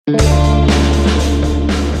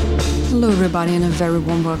everybody, and a very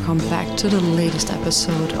warm welcome back to the latest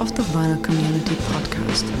episode of the Vinyl Community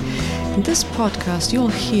Podcast. In this podcast, you'll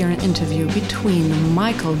hear an interview between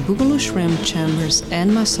Michael Boogaloo Shrimp Chambers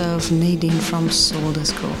and myself, Nadine from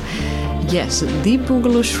Souldisco. Yes, the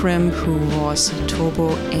Boogaloo Shrimp who was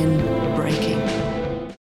Turbo in Breakin.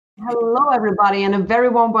 Hello, everybody, and a very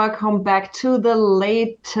warm welcome back to the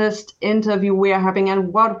latest interview we are having,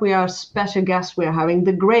 and what we are special guest we are having,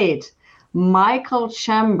 the great Michael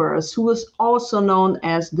Chambers, who is also known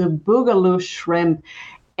as the Boogaloo Shrimp,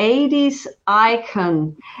 80s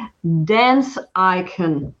icon, dance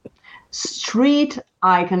icon, street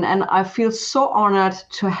icon, and I feel so honored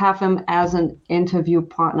to have him as an interview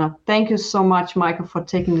partner. Thank you so much, Michael, for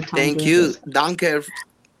taking the time. Thank you. Danke.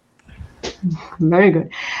 Very good.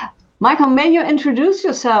 Michael, may you introduce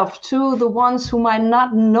yourself to the ones who might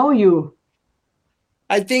not know you?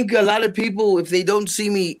 I think a lot of people, if they don't see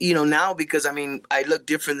me, now, because I look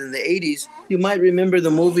different than the 80s, you might remember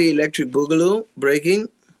the movie Electric Boogaloo, Breaking.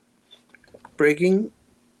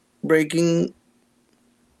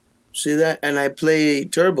 See that? And I play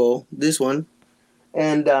Turbo, this one.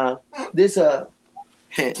 And this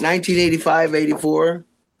 1985, 84,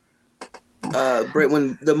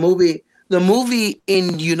 when the movie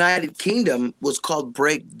in United Kingdom was called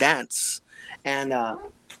Break Dance. And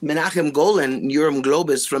Menachem Golan, Yoram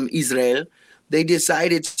Globus from Israel, they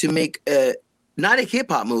decided to make not a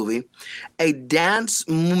hip-hop movie, a dance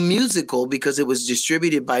musical, because it was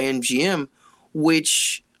distributed by MGM,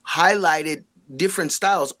 which highlighted different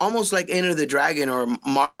styles, almost like Enter the Dragon or a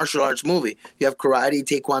martial arts movie. You have karate,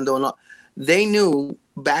 taekwondo, and all. They knew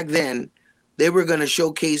back then they were going to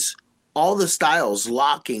showcase all the styles,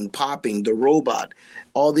 locking, popping, the robot,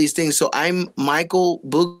 all these things. So I'm Michael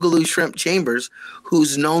Boogaloo Shrimp Chambers,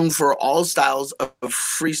 who's known for all styles of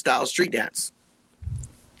freestyle street dance.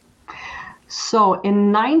 So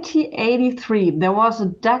in 1983, there was a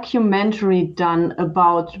documentary done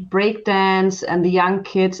about breakdance and the young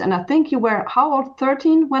kids. And I think you were, how old,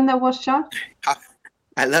 13 when that was shot?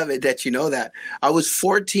 I love it that you know that. I was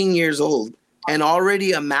 14 years old and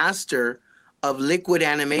already a master of liquid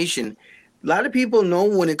animation. A lot of people know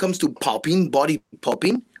when it comes to popping, body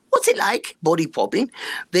popping. What's it like, body popping?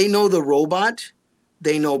 They know the robot,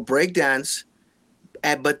 they know breakdance,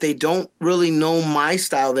 but they don't really know my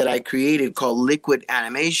style that I created called liquid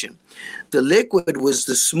animation. The liquid was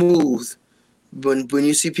the smooth. When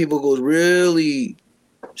you see people go really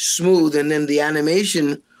smooth, and then the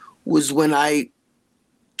animation was when I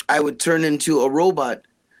would turn into a robot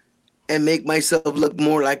and make myself look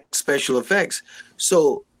more like special effects.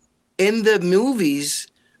 So in the movies,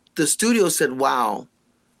 the studio said, wow,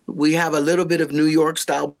 we have a little bit of New York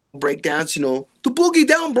style breakdance, the boogie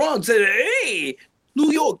down Bronx said, hey,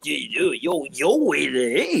 New York, yo,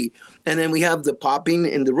 hey. And then we have the popping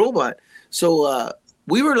and the robot. So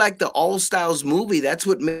we were like the all styles movie. That's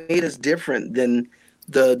what made us different than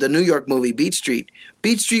the New York movie, Beat Street.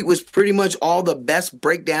 Beat Street was pretty much all the best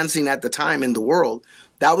breakdancing at the time in the world.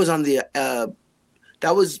 That was on the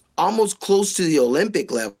that was almost close to the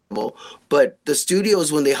Olympic level. But the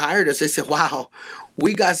studios, when they hired us, they said, wow,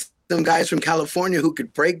 we got some guys from California who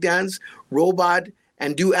could break dance, robot,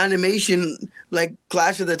 and do animation like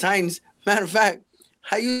Clash of the Titans. Matter of fact,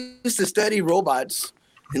 I used to study robots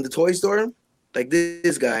in the toy store, like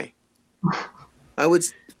this guy. I would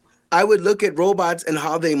look at robots and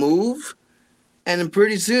how they move, and then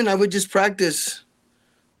pretty soon I would just practice.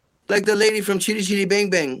 Like the lady from Chitty Chitty Bang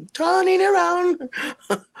Bang, turning around.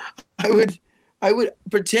 I would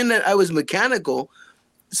pretend that I was mechanical.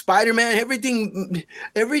 Spider-Man,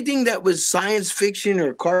 everything that was science fiction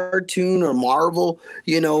or cartoon or Marvel,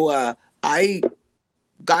 I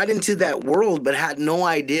got into that world, but had no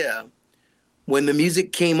idea when the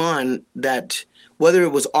music came on that whether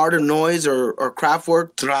it was Art of Noise or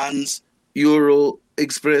Kraftwerk, Trans, Euro,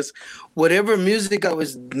 Express, whatever music I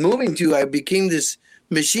was moving to, I became this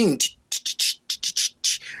machine,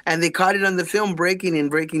 and they caught it on the film Breaking and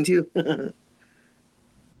Breaking 2.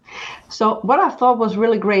 So what I thought was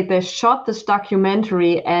really great, they shot this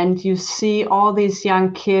documentary and you see all these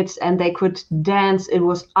young kids and they could dance. It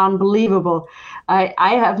was unbelievable. I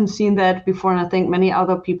haven't seen that before, and I think many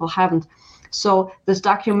other people haven't. So this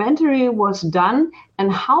documentary was done,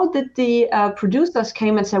 and how did the producers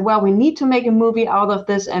came and said, well, we need to make a movie out of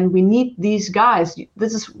this and we need these guys.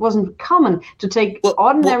 Wasn't common to take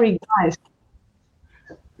ordinary guys.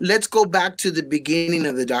 Let's go back to the beginning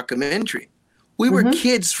of the documentary. We were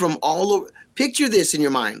kids from all over. Picture this in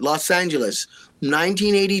your mind. Los Angeles,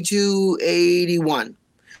 1982, 81.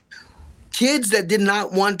 Kids that did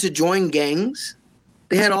not want to join gangs.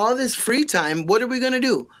 They had all this free time. What are we going to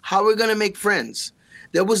do? How are we going to make friends?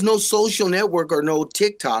 There was no social network or no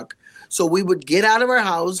TikTok. So we would get out of our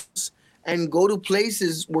house and go to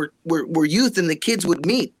places where youth and the kids would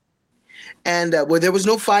meet, and where there was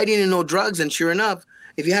no fighting and no drugs. And sure enough,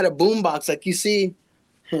 if you had a boombox like you see,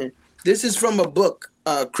 this is from a book,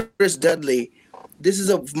 Chris Dudley. This is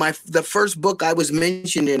the first book I was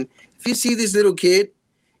mentioned in. If you see this little kid,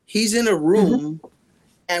 he's in a room,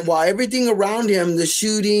 and while everything around him, the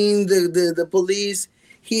shooting, the police,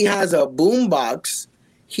 he has a boombox.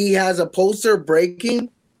 He has a poster of Breakin.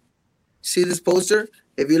 See this poster?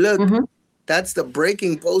 If you look, that's the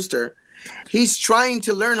Breakin poster. He's trying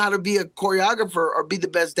to learn how to be a choreographer or be the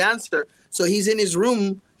best dancer. So he's in his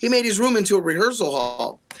room. He made his room into a rehearsal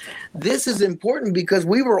hall. This is important because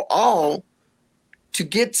we were all, to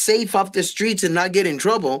get safe off the streets and not get in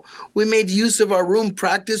trouble, we made use of our room,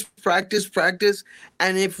 practice.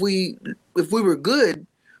 And if we were good,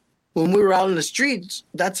 when we were out in the streets,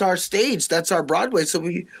 that's our stage, that's our Broadway. So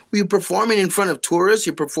we were performing in front of tourists.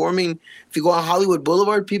 You're performing, if you go on Hollywood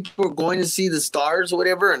Boulevard, people are going to see the stars or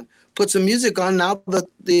whatever and put some music on. Now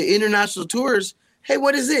the international tours, hey,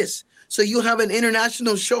 what is this? So you have an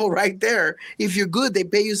international show right there. If you're good, they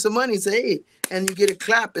pay you some money, say, hey, and you get a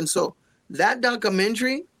clap. And so that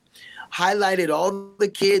documentary highlighted all the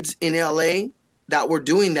kids in LA that were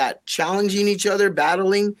doing that, challenging each other,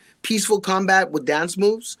 battling, peaceful combat with dance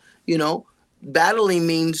moves. You know, battling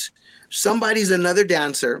means somebody's another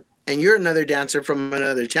dancer and you're another dancer from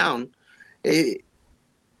another town.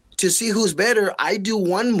 To see who's better, I do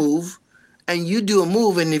one move and you do a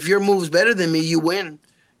move. And if your move's better than me, you win.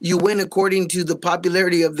 You win according to the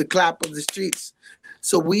popularity of the clap of the streets.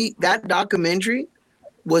 So that documentary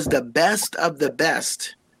was the best of the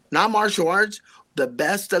best, not martial arts, the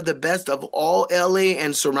best of all LA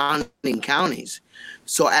and surrounding counties.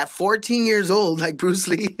 So at 14 years old, like Bruce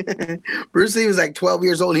Lee, Bruce Lee was like 12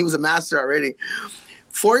 years old. He was a master already.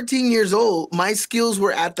 14 years old, my skills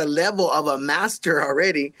were at the level of a master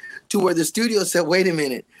already, to where the studio said, wait a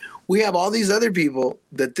minute, we have all these other people,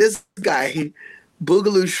 that this guy,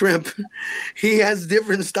 Boogaloo Shrimp, he has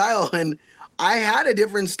different style. And I had a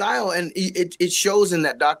different style, and it shows in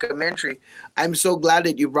that documentary. I'm so glad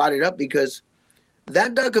that you brought it up, because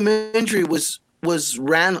that documentary was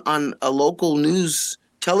ran on a local news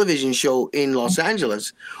television show in Los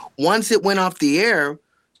Angeles. Once it went off the air,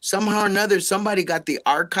 somehow or another, somebody got the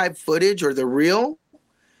archive footage or the reel,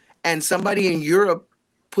 and somebody in Europe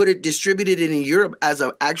distributed it in Europe as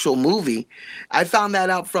an actual movie. I found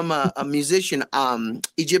that out from a musician,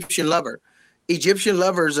 Egyptian Lover. Egyptian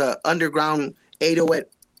Lover's an underground 808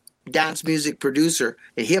 dance music producer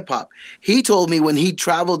and hip hop. He told me when he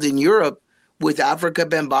traveled in Europe with Africa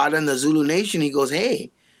Bambaataa and the Zulu Nation, he goes, hey,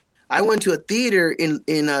 I went to a theater in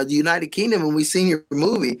the United Kingdom and we seen your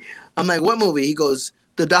movie. I'm like, what movie? He goes,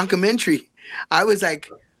 the documentary. I was like,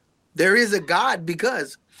 there is a God,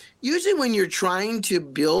 because usually when you're trying to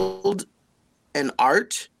build an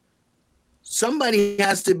art, somebody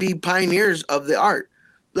has to be pioneers of the art.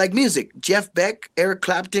 Like music, Jeff Beck, Eric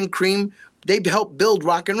Clapton, Cream, they helped build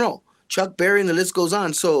rock and roll. Chuck Berry, and the list goes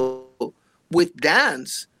on. So with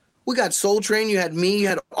dance, we got Soul Train, you had me, you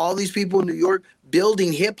had all these people in New York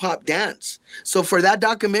building hip-hop dance. So for that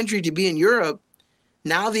documentary to be in Europe,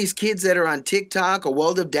 now these kids that are on TikTok or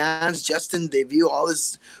World of Dance, Justin, they view all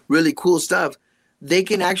this really cool stuff, they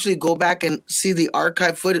can actually go back and see the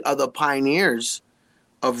archive footage of the pioneers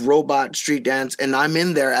of robot street dance, and I'm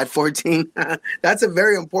in there at 14. That's a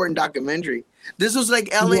very important documentary. This was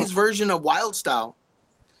like LA's version of Wild Style,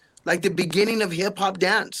 like the beginning of hip-hop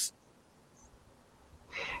dance.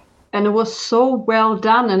 And it was so well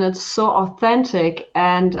done, and it's so authentic.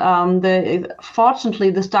 And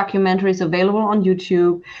fortunately, this documentary is available on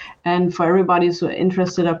YouTube. And for everybody who's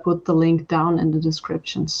interested, I put the link down in the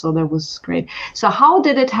description. So that was great. So how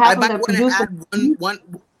did it happen? I might want to add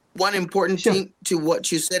one important thing to what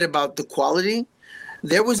you said about the quality.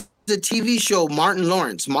 There was the TV show Martin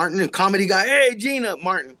Lawrence, a comedy guy. Hey, Gina,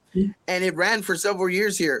 Martin. And it ran for several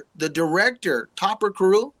years here. The director, Topper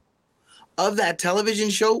Carew, of that television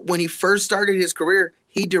show, when he first started his career,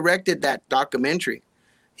 he directed that documentary.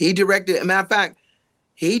 Matter of fact,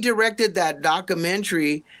 he directed that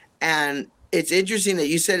documentary, and it's interesting that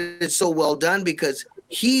you said it's so well done, because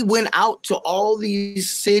he went out to all these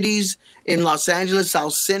cities in Los Angeles,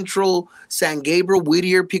 South Central, San Gabriel,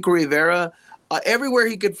 Whittier, Pico Rivera, everywhere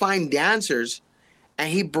he could find dancers, and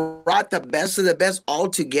he brought the best of the best all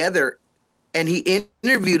together, and he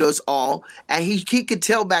interviewed us all, and he could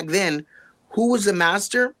tell back then who was a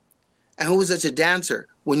master and who was such a dancer.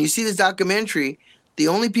 When you see this documentary, the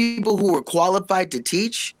only people who were qualified to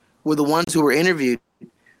teach were the ones who were interviewed.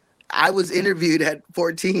 I was interviewed at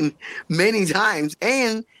 14 many times,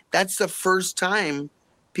 and that's the first time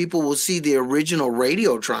people will see the original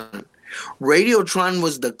Radiotron. Radiotron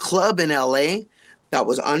was the club in LA that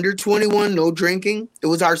was under 21, no drinking. It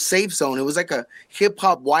was our safe zone. It was like a hip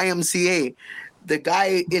hop YMCA. The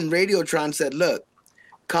guy in Radiotron said, look,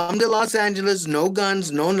 come to Los Angeles, no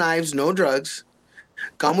guns, no knives, no drugs.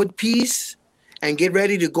 Come with peace and get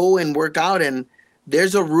ready to go and work out. And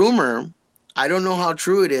there's a rumor, I don't know how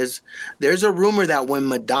true it is. There's a rumor that when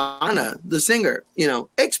Madonna, the singer,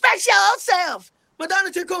 express yourself, Madonna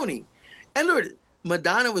Ciccone. And Lord,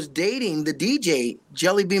 Madonna was dating the DJ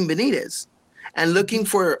Jelly Bean Benitez and looking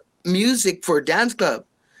for music for a dance club.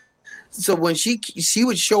 So when she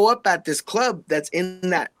would show up at this club that's in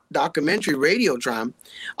that documentary Radiotron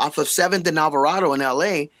off of 7th and Alvarado in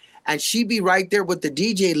LA, and she'd be right there with the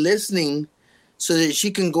DJ listening so that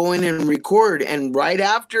she can go in and record. And right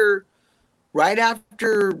after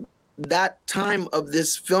that time of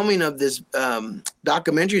this filming of this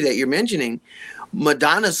documentary that you're mentioning,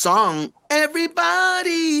 Madonna's song,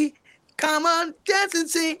 Everybody Come On Dance and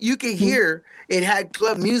Sing, you can hear it had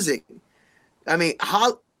club music. I mean,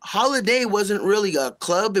 Holiday wasn't really a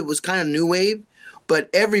club. It was kind of new wave, but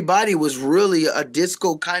Everybody was really a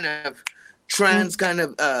disco kind of trance kind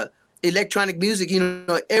of electronic music.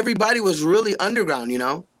 Everybody was really underground,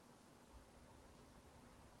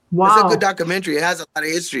 Wow. It's a good documentary. It has a lot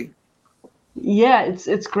of history. Yeah,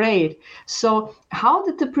 it's great. So how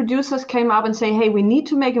did the producers came up and say, hey, we need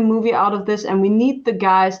to make a movie out of this and we need the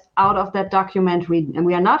guys out of that documentary and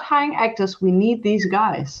we are not hiring actors, we need these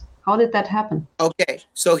guys. How did that happen? Okay,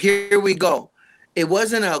 so here we go. It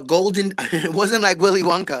wasn't it wasn't like Willy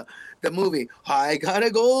Wonka, the movie. I got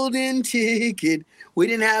a golden ticket. We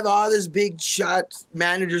didn't have all this big shot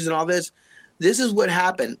managers and all this. This is what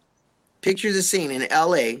happened. Picture the scene in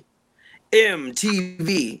LA,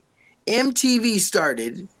 MTV. MTV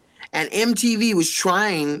started, and MTV was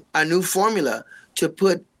trying a new formula to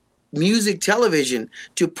put music television,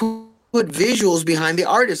 to put visuals behind the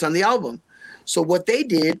artist on the album. So what they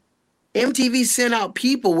did, MTV sent out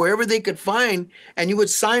people wherever they could find, and you would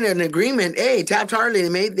sign an agreement. Hey, Taft Hartley,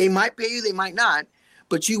 they might pay you, they might not,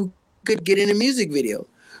 but you could get in a music video.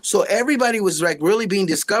 So everybody was like really being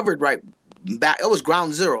discovered right back. It was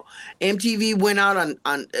ground zero. MTV went out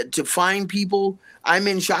on to find people. I'm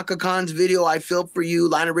in Shaka Khan's video, I Feel For You,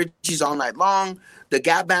 Lionel Richie's All Night Long, the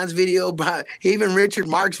Gap Band's video, even Richard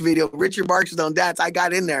Marx video. Richard Marx Don't Dance, I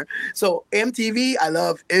got in there. So MTV, I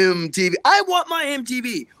love MTV. I want my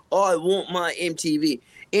MTV. Oh, I want my MTV.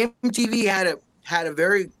 MTV had a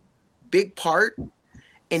very big part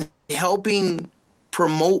in helping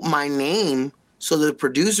promote my name so the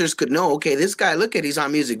producers could know, okay, this guy, look at, he's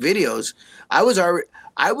on music videos. I was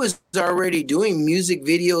already doing music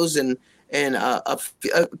videos and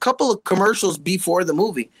a couple of commercials before the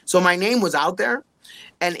movie. So my name was out there.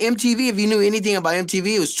 And MTV, if you knew anything about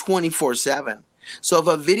MTV, it was 24/7. So if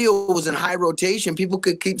a video was in high rotation, people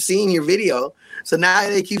could keep seeing your video. So now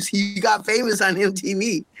you got famous on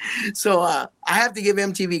MTV. So I have to give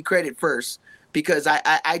MTV credit first because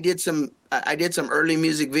I did some early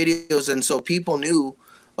music videos, and so people knew,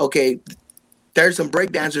 okay, there's some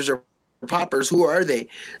breakdancers or poppers. Who are they?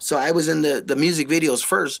 So I was in the music videos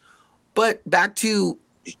first. But back to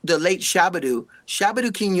the late Shabadoo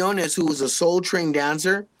Quinones, who was a soul train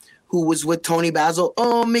dancer, who was with Tony Basil.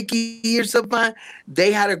 Oh, Mickey, you're so fun.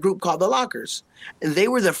 They had a group called the Lockers, and they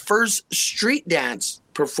were the first street dance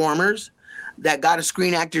performers that got a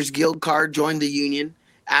Screen Actors Guild card, joined the union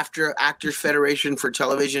after Actors Federation for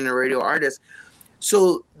Television and Radio Artists.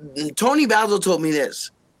 So Tony Basil told me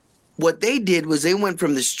this. What they did was they went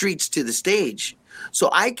from the streets to the stage. So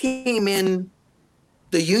I came in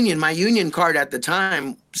the union, my union card at the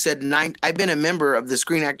time said I've been a member of the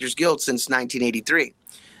Screen Actors Guild since 1983.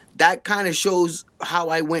 That kind of shows how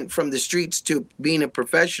I went from the streets to being a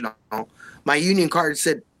professional. My union card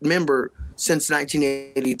said member since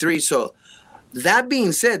 1983. So that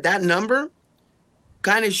being said, that number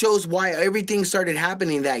kind of shows why everything started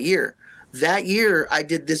happening that year. That year, I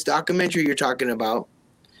did this documentary you're talking about,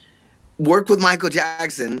 worked with Michael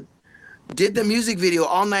Jackson, did the music video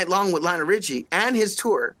All Night Long with Lionel Richie and his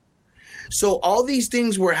tour. So all these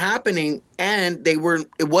things were happening, and it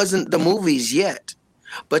wasn't the movies yet.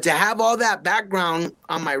 But to have all that background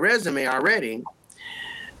on my resume already,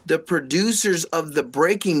 the producers of the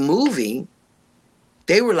Breakin movie,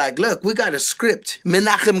 they were like, look, we got a script.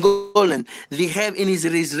 Menachem Golan, they have in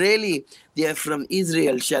Israeli, they are from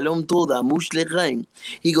Israel, Shalom Toda, Mush Lechaim.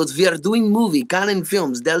 He goes, we are doing movie, Canon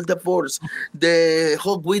Films, Delta Force, the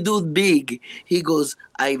hope we do big. He goes,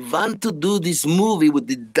 I want to do this movie with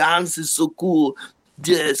the dance is so cool.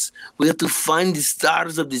 Yes, we have to find the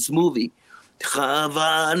stars of this movie.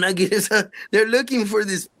 They're looking for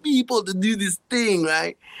these people to do this thing,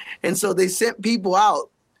 right? And so they sent people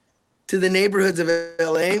out to the neighborhoods of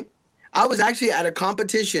LA. I was actually at a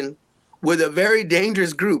competition with a very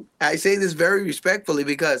dangerous group. I say this very respectfully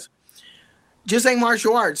because just like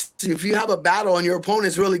martial arts, if you have a battle and your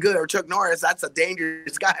opponent's really good, or Chuck Norris, that's a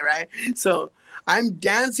dangerous guy, right? So I'm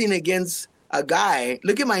dancing against a guy.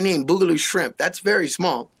 Look at my name, Boogaloo Shrimp. That's very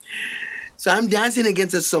small. So I'm dancing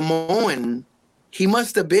against a Samoan. He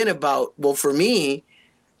must have been about, well, for me,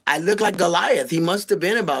 I look like Goliath. He must have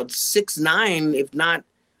been about 6'9", if not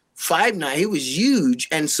 5'9". He was huge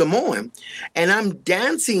and Samoan. And I'm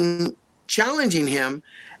dancing, challenging him.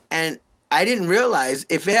 And I didn't realize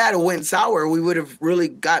if it had went sour, we would have really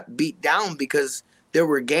got beat down because there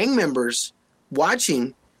were gang members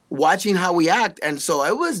watching how we act. And so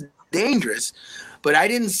it was dangerous. But I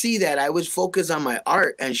didn't see that. I was focused on my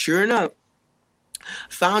art. And sure enough,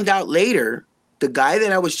 found out later, the guy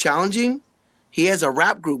that I was challenging, he has a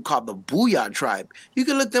rap group called the Booyah Tribe. You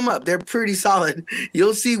can look them up. They're pretty solid.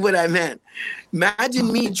 You'll see what I meant.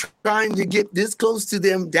 Imagine me trying to get this close to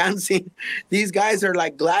them dancing. These guys are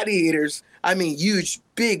like gladiators. I mean, huge,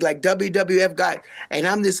 big, like WWF guy. And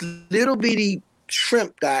I'm this little bitty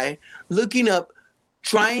shrimp guy looking up,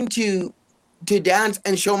 trying to dance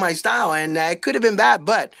and show my style. And it could have been bad,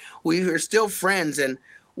 but we were still friends. And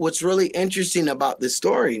what's really interesting about this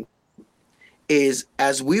story is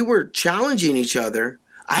as we were challenging each other,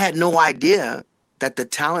 I had no idea that the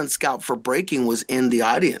talent scout for Breakin was in the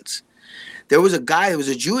audience. There was a guy, it was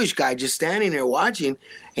a Jewish guy just standing there watching,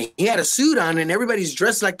 and he had a suit on, and everybody's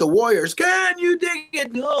dressed like the Warriors. Can you dig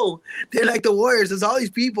it? No. They're like the Warriors. There's all these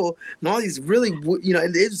people and all these really,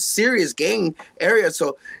 it's serious gang area.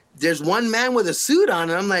 So there's one man with a suit on,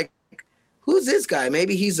 and I'm like, who's this guy?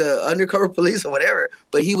 Maybe he's a undercover police or whatever.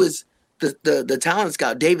 But he was the talent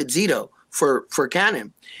scout, David Zito, for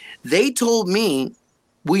Canon. They told me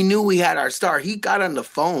we knew we had our star. He got on the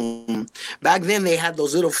phone. Back then, they had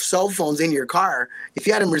those little cell phones in your car. If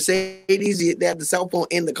you had a Mercedes, they had the cell phone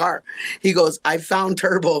in the car. He goes, I found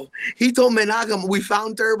Turbo. He told Menachem, we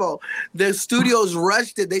found Turbo. The studios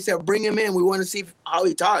rushed it. They said, bring him in. We want to see how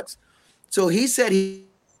he talks. So he said he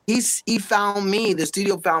found me. The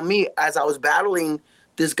studio found me as I was battling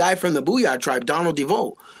this guy from the Booyah Tribe, Donald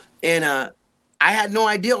DeVoe. And I had no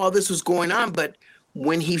idea all this was going on, but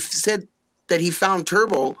when he said that he found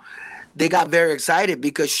Turbo, they got very excited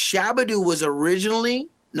because Shabadoo was originally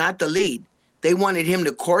not the lead. They wanted him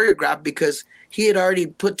to choreograph because he had already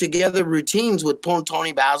put together routines with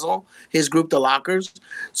Tony Basil, his group, The Lockers.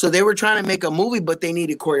 So they were trying to make a movie, but they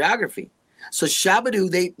needed choreography. So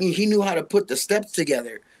Shabadoo, he knew how to put the steps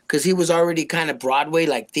together because he was already kind of Broadway,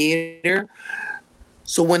 like theater.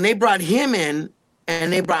 So when they brought him in,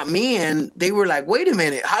 and they brought me in, they were like, wait a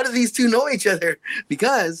minute, how do these two know each other?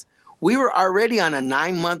 Because we were already on a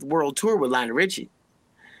 9-month world tour with Lionel Richie.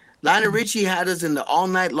 Lionel Richie had us in the all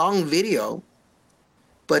night long video,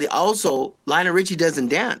 but also Lionel Richie doesn't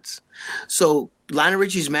dance. So Lionel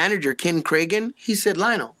Richie's manager, Ken Cragen, he said,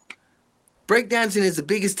 Lionel, breakdancing is the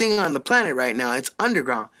biggest thing on the planet right now. It's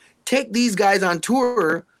underground. Take these guys on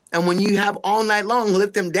tour, and when you have all night long,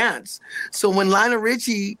 let them dance. So when Lionel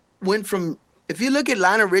Richie went from, if you look at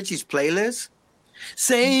Lionel Richie's playlist,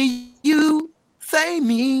 say you, say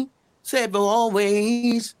me, say for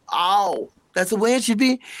always. Oh, that's the way it should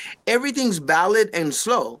be. Everything's ballad and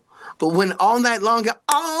slow. But when all night long,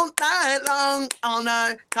 all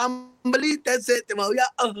night,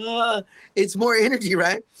 it's more energy,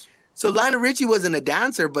 right? So Lionel Richie wasn't a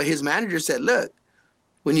dancer, but his manager said, look,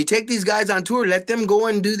 when you take these guys on tour, let them go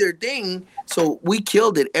and do their thing. So we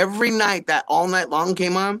killed it. Every night that all night long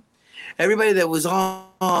came on, everybody that was, oh,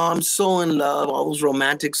 I'm so in love, all those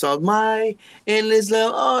romantic songs, my endless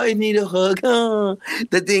love, oh, I need a hug. Oh.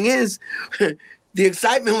 The thing is, the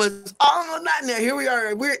excitement was, oh, not now. Here we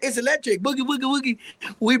are. It's electric. Boogie, boogie, boogie.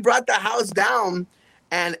 We brought the house down,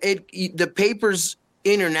 and the papers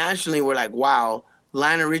internationally were like, wow,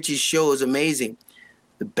 Lionel Richie's show is amazing.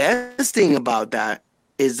 The best thing about that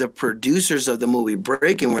is the producers of the movie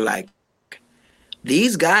Breakin were like,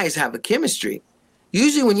 these guys have a chemistry.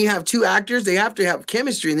 Usually when you have two actors, they have to have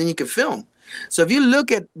chemistry and then you can film. So if you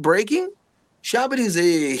look at Breakin, Shabadoo's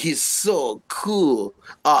he's so cool.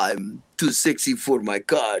 I'm too sexy for my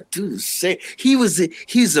car. Too sexy.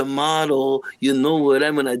 He's a model. You know what?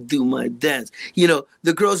 I'm gonna do my dance. You know,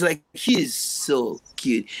 the girls are like, he's so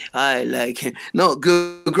cute. I like him. No,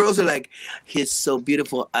 girls are like, he's so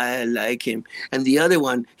beautiful. I like him. And the other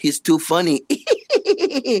one, he's too funny.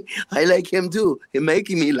 I like him too. He's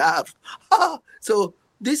making me laugh. So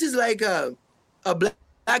this is like a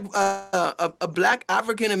black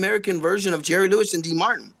African American version of Jerry Lewis and Dean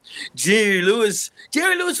Martin. Jerry Lewis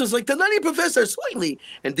was like the nutty professor slightly,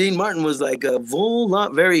 and Dean Martin was like a whole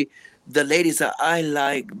lot very. The ladies said, I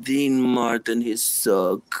like Dean Martin. He's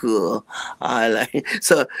so cool. I like.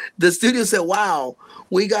 So the studio said, wow,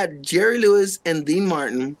 we got Jerry Lewis and Dean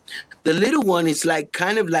Martin. The little one is like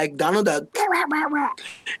kind of like Donald Duck.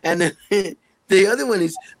 And then the other one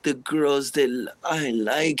is the girls that I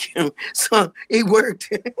like him. So it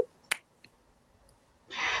worked.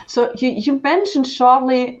 So you mentioned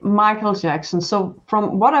shortly Michael Jackson. So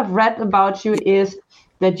from what I've read about you is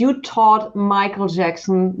that you taught Michael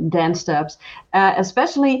Jackson dance steps.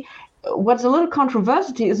 Especially what's a little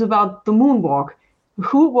controversy is about the moonwalk.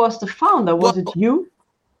 Who was the founder? Was it you?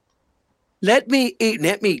 Let me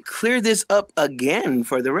clear this up again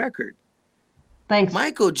for the record. Thanks.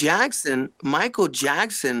 Michael Jackson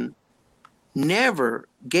never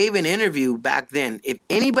gave an interview back then. If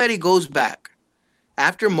anybody goes back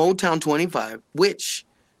after Motown 25, which,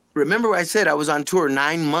 remember I said I was on tour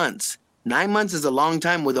 9 months. 9 months is a long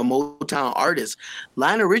time with a Motown artist.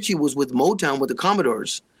 Lionel Richie was with Motown with the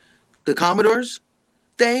Commodores. The Commodores,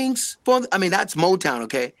 that's Motown,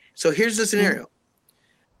 okay? So here's the scenario.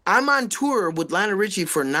 I'm on tour with Lionel Richie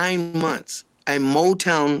for 9 months. A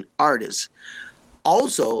Motown artist.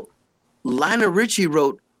 Also, Lionel Richie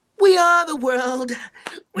wrote, We Are the World,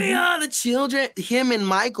 We Are the Children. Him and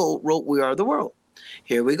Michael wrote We Are the World.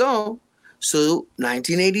 Here we go. So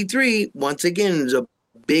 1983, once again, there's a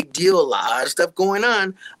big deal, a lot of stuff going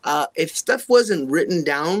on. If stuff wasn't written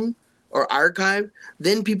down or archived,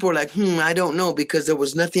 then people were like, I don't know, because there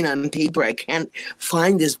was nothing on paper. I can't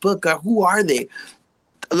find this book. Who are they?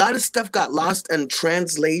 A lot of stuff got lost in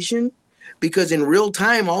translation because in real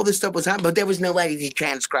time, all this stuff was happening, but there was nobody to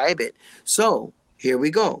transcribe it. So here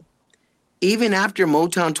we go. Even after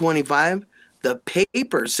Motown 25, the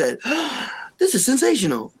paper said, this is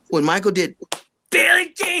sensational. When Michael did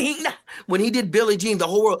Billie Jean, when he did Billie Jean, the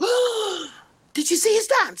whole world, did you see his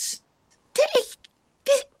dance?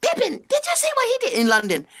 Pippin, did you see what he did in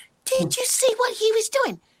London? Did you see what he was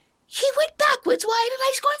doing? He went backwards while the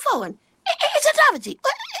light's going forward. It's a travesty.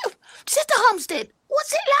 Sister Homestead,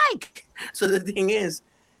 what's it like? So the thing is,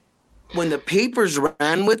 when the papers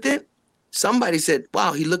ran with it, somebody said,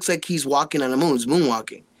 wow, he looks like he's walking on the moon. He's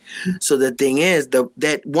moonwalking. So the thing is,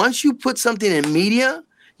 that once you put something in media,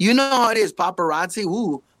 you know how it is. Paparazzi,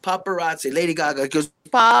 paparazzi. Lady Gaga goes,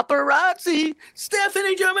 paparazzi.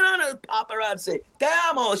 Stephanie Germanotta, paparazzi.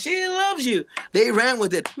 Damn, she loves you. They ran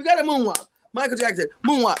with it. We got a moonwalk. Michael Jackson,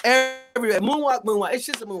 moonwalk. Everywhere. Moonwalk. It's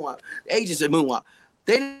just a moonwalk. The agents said moonwalk.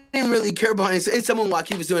 They didn't really care about it. It's a moonwalk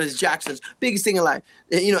he was doing as Jackson's biggest thing in life.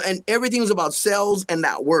 And everything was about sales and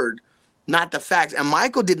that word, not the facts. And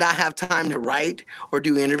Michael did not have time to write or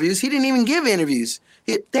do interviews. He didn't even give interviews.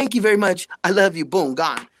 Thank you very much. I love you. Boom,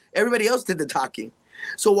 gone. Everybody else did the talking.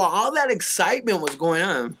 So while all that excitement was going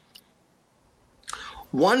on,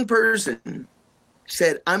 one person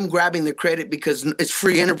said, I'm grabbing the credit because it's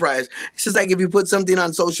free enterprise. It's just like if you put something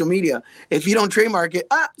on social media. If you don't trademark it,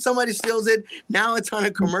 somebody steals it. Now it's on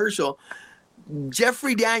a commercial.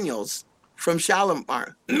 Jeffrey Daniels from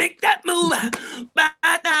Shalimar. Make that move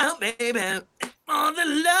right now, baby. All the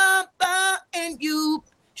love and you.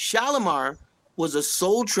 Shalimar was a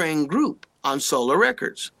Soul Train group on Solar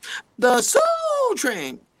Records. The Soul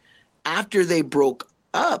Train. After they broke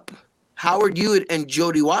up, Howard Hewitt and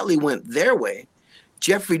Jody Watley went their way.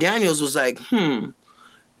 Jeffrey Daniels was like,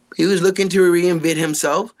 He was looking to reinvent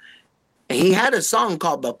himself. And he had a song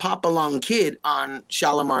called The Pop Along Kid on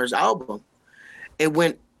Shalimar's album. It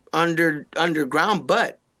went underground,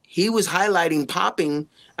 but he was highlighting popping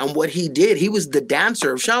and what he did. He was the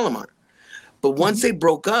dancer of Shalimar. But once they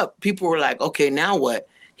broke up, people were like, okay, now what?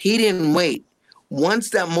 He didn't wait. Once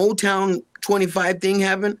that Motown 25 thing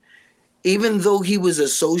happened, even though he was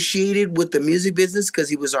associated with the music business because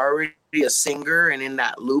he was already a singer and in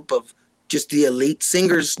that loop of just the elite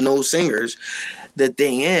singers, no singers, the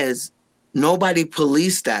thing is, nobody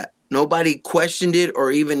policed that. Nobody questioned it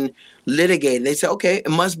or even litigated. They said, okay,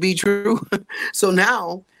 it must be true. So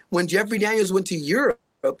now, when Jeffrey Daniels went to Europe,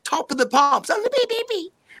 Top of the Pops, on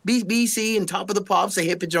the BBC and Top of the Pops, the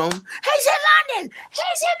Hippodrome, he's in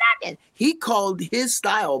London. He called his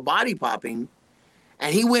style body popping,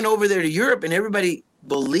 and he went over there to Europe, and everybody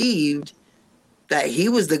believed that he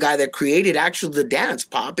was the guy that created actually the dance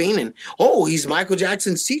popping, and he's Michael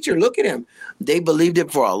Jackson's teacher. Look at him. They believed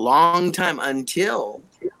it for a long time until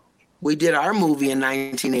we did our movie in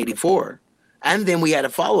 1984, and then we had a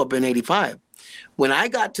follow-up in 85. When I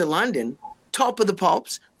got to London, Top of the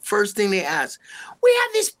Pops, first thing they asked, we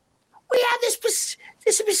have this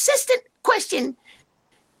persistent question,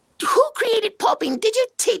 who created Popin? Did you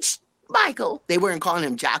teach Michael? They weren't calling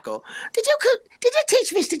him Jacko. Did you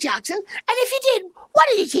teach Mr. Jackson? And if you did, what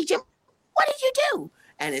did you teach him? What did you do?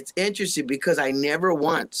 And it's interesting because I never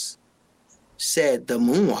once said the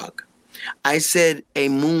moonwalk. I said a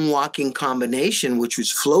moonwalking combination, which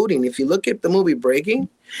was floating. If you look at the movie Breakin,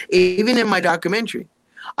 even in my documentary,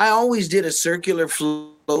 I always did a circular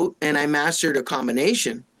float and I mastered a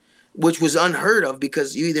combination, which was unheard of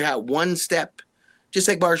because you either have one step, just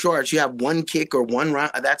like martial arts, you have one kick or one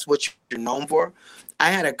round. That's what you're known for.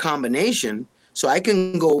 I had a combination, so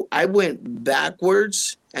I went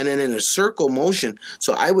backwards and then in a circle motion.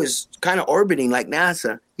 So I was kind of orbiting like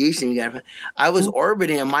NASA. I was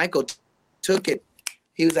orbiting and Michael took it.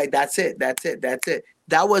 He was like, that's it.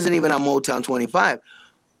 That wasn't even on Motown 25.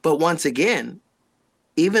 But once again,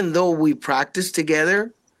 even though we practiced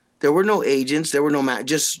together, there were no agents, there were no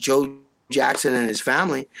just Joe Jackson and his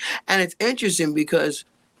family. And it's interesting because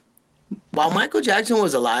while Michael Jackson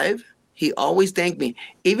was alive, he always thanked me.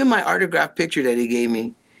 Even my autograph picture that he gave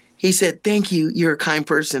me, he said, thank you, you're a kind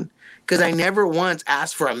person. Because I never once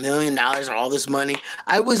asked for $1 million or all this money.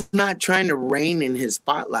 I was not trying to reign in his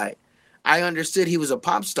spotlight. I understood he was a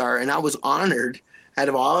pop star, and I was honored out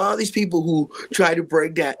of all these people who tried to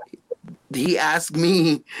break that. He asked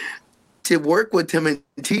me to work with him and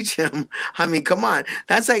teach him. I mean, come on.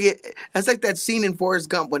 That's like that scene in Forrest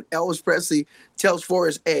Gump when Elvis Presley tells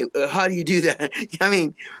Forrest, hey, how do you do that? I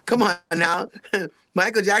mean, come on now.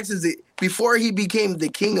 Michael Jackson's, before he became the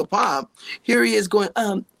king of pop, here he is going,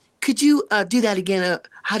 could you do that again?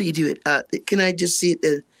 How do you do it? Can I just see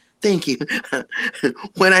it? Thank you.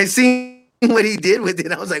 When I seen what he did with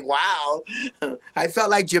it, I was like, wow. I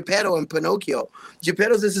felt like Geppetto and Pinocchio.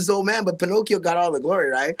 Geppetto's just this old man, but Pinocchio got all the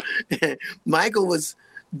glory, right? Michael was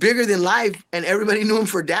bigger than life, and everybody knew him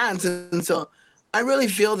for dance. And so I really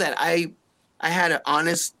feel that I had an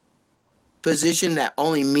honest position that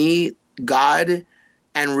only me, God,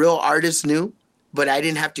 and real artists knew, but I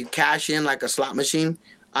didn't have to cash in like a slot machine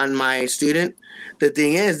on my student. The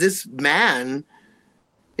thing is, this man,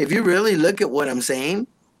 if you really look at what I'm saying,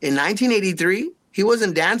 in 1983, he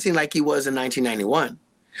wasn't dancing like he was in 1991.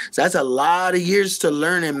 So that's a lot of years to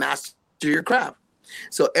learn and master your craft.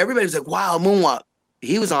 So everybody's like, wow, moonwalk.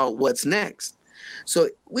 He was on what's next. So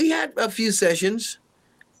we had a few sessions,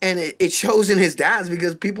 and it shows in his dance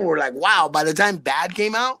because people were like, wow, by the time Bad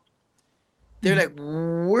came out, they're like,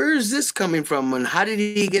 where's this coming from? And how did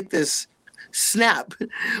he get this snap?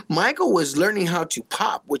 Michael was learning how to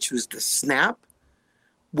pop, which was the snap,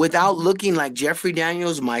 without looking like Jeffrey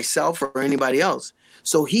Daniels, myself, or anybody else.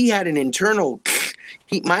 So he had an internal,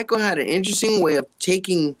 Michael had an interesting way of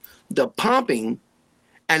taking the pumping,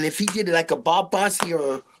 and if he did it like a Bob Fosse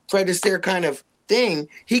or Fred Astaire kind of thing,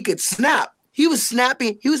 he could snap. He was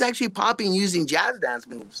snapping. He was actually popping using jazz dance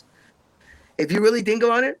moves. If you really think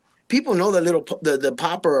about it, people know the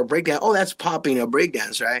popper or breakdance. Oh, that's popping or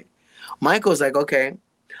breakdance, right? Michael's like, okay,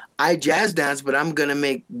 I jazz dance, but I'm going to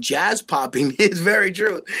make jazz popping. It's very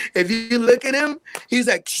true. If you look at him, he's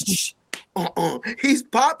like, he's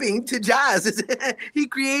popping to jazz. He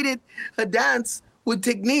created a dance with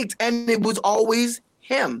techniques, and it was always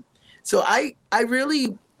him. So I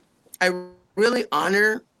really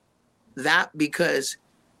honor that because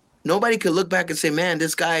nobody could look back and say, man,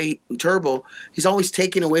 this guy, Turbo, he's always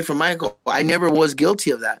taking away from Michael. I never was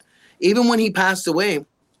guilty of that. Even when he passed away,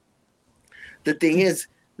 the thing is,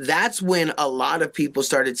 that's when a lot of people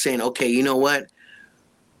started saying, okay, you know what?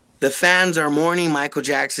 The fans are mourning Michael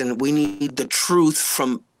Jackson. We need the truth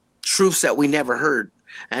from truths that we never heard.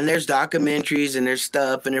 And there's documentaries and there's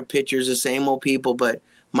stuff and there's pictures of same old people. But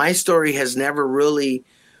my story has never really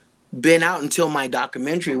been out until my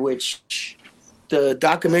documentary, which the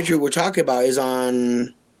documentary we're talking about is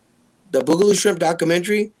on the Boogaloo Shrimp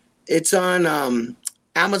documentary. It's on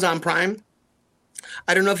Amazon Prime.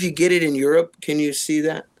 I don't know if you get it in Europe. Can you see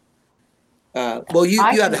that? Well, you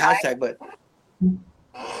have the hashtag, but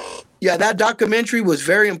yeah, that documentary was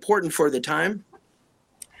very important for the time.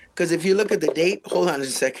 Because if you look at the date, hold on a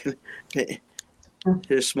second.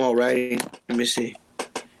 Here's small writing. Let me see.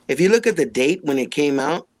 If you look at the date when it came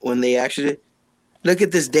out, when they actually look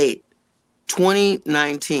at this date,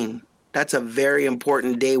 2019. That's a very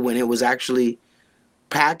important day when it was actually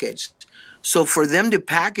packaged. So for them to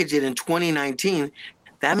package it in 2019,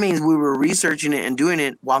 that means we were researching it and doing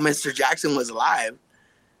it while Mr. Jackson was alive.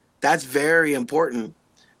 That's very important.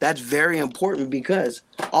 That's very important because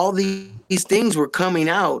all these things were coming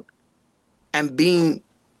out and being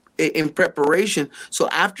in preparation. So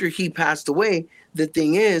after he passed away, the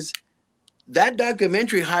thing is, that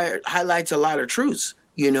documentary highlights a lot of truths,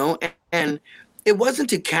 you know, and it wasn't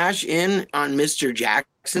to cash in on Mr.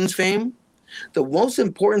 Jackson's fame. The most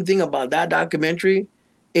important thing about that documentary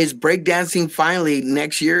is breakdancing finally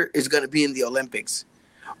next year is going to be in the Olympics.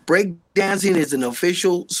 Breakdancing is an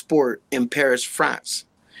official sport in Paris, France.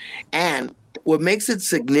 And what makes it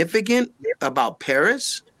significant about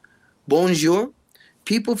Paris, bonjour,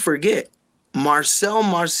 people forget Marcel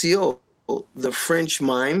Marceau, the French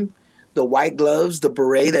mime, the white gloves, the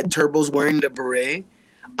beret that Turbo's wearing, the beret.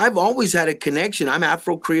 I've always had a connection. I'm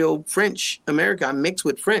Afro Creole French American. I'm mixed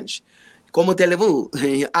with French. Como te levou?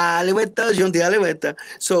 Aleweta, jonte aleweta.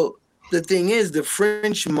 So the thing is, the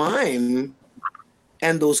French mime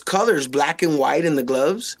and those colors, black and white in the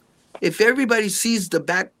gloves, if everybody sees the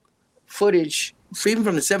back footage, even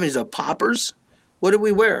from the 70s of poppers, what do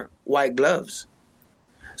we wear? White gloves.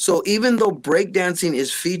 So even though breakdancing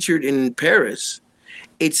is featured in Paris,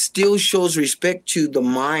 it still shows respect to the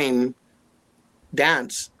mime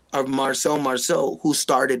dance of Marcel Marceau, who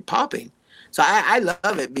started popping. So I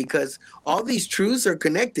love it because all these truths are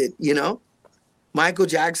connected, you know? Michael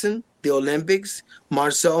Jackson, the Olympics,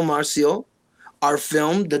 Marcel Marceau, our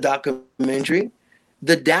film, the documentary.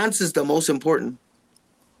 The dance is the most important.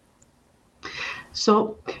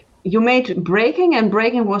 So you made Breaking, and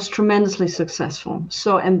Breaking was tremendously successful.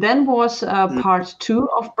 So, and then was part 2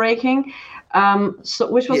 of Breaking,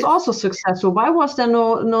 which was also successful. Why was there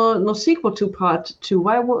no sequel to part 2?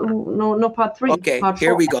 Why no part 3? Okay, part here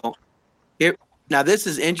 4? we go. Here now, this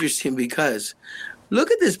is interesting because look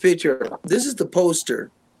at this picture. This is the poster,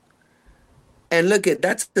 and look at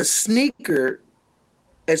that's the sneaker.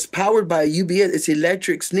 It's powered by UBS. It's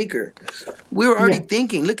electric sneaker. We were already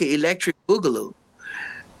thinking. Look at electric Boogaloo.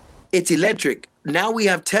 It's electric. Now we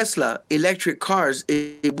have Tesla, electric cars.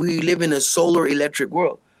 We live in a solar electric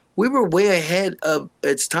world. We were way ahead of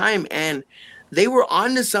its time, and they were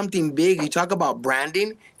onto something big. You talk about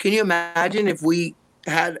branding. Can you imagine if we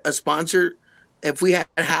had a sponsor, if we had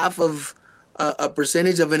half of a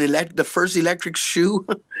percentage of the first electric shoe?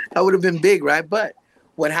 That would have been big, right? But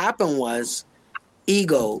what happened was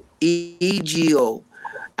EGO.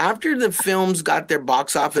 After the films got their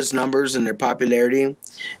box office numbers and their popularity,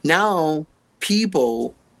 now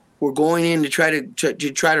people were going in to try to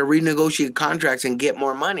renegotiate contracts and get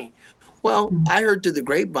more money. Well, I heard through the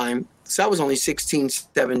grapevine, so I was only 16,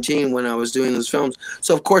 17 when I was doing those films.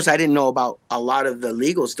 So, of course, I didn't know about a lot of the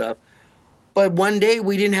legal stuff. But one day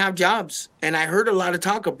we didn't have jobs. And I heard a lot of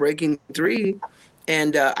talk of Breaking 3.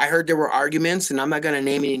 And I heard there were arguments, and I'm not going to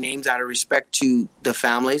name any names out of respect to the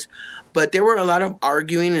families. But there were a lot of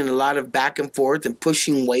arguing and a lot of back and forth and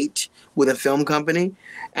pushing weight with a film company.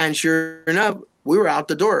 And sure enough, we were out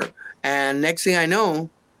the door. And next thing I know,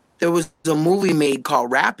 there was a movie made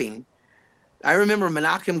called Rapping. I remember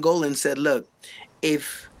Menachem Golan said, look,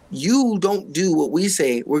 if you don't do what we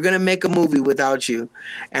say, we're going to make a movie without you.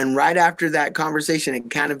 And right after that conversation at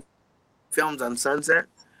Cannon Films on Sunset,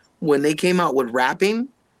 when they came out with Rapping,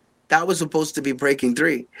 that was supposed to be Breaking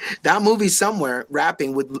 3. That movie somewhere,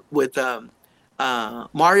 Rapping, with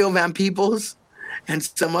Mario Van Peebles and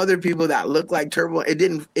some other people that looked like Turbo. It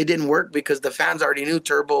didn't work because the fans already knew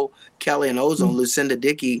Turbo, Kelly, and Ozone, Lucinda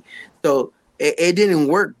Dickey. So it didn't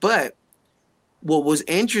work. But what was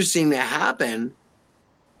interesting that happened,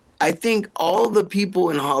 I think all the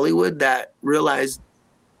people in Hollywood that realized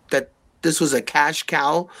that this was a cash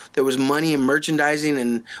cow, there was money in merchandising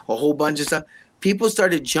and a whole bunch of stuff, people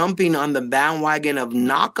started jumping on the bandwagon of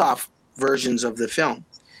knockoff versions of the film.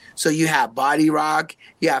 So you have Body Rock,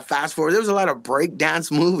 you have Fast Forward. There was a lot of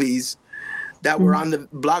breakdance movies that were on the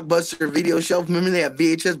Blockbuster video shelf. Remember they have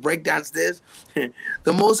VHS breakdance this?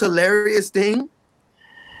 The most hilarious thing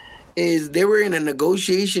is they were in a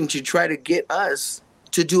negotiation to try to get us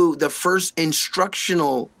to do the first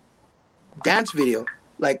instructional dance video.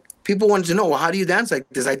 Like, people wanted to know, well, how do you dance like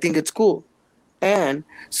this? I think it's cool. And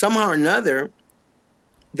somehow or another,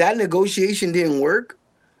 that negotiation didn't work.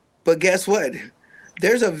 But guess what?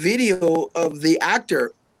 There's a video of the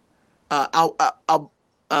actor, Alfonso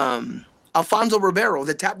Ribeiro,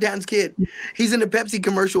 the tap dance kid. He's in a Pepsi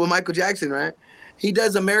commercial with Michael Jackson, right? He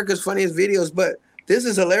does America's Funniest Videos, but this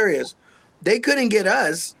is hilarious. They couldn't get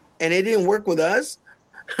us, and it didn't work with us.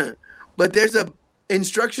 But there's a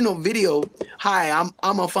instructional video. Hi,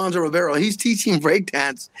 I'm Alfonso Ribeiro. He's teaching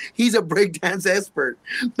breakdance. He's a breakdance expert.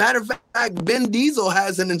 Matter of fact, Vin Diesel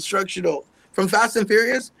has an instructional from Fast and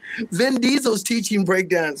Furious. Vin Diesel's teaching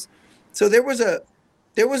breakdance. So there was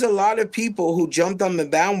a lot of people who jumped on the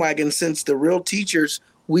bandwagon since the real teachers,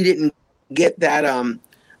 we didn't get that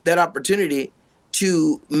opportunity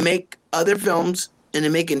to make other films and to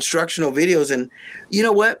make instructional videos. And you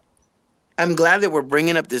know what? I'm glad that we're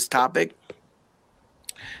bringing up this topic,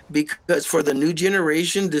 because for the new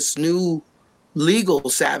generation, this new legal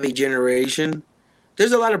savvy generation,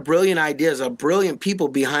 there's a lot of brilliant ideas, brilliant people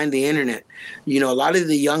behind the internet. You know, a lot of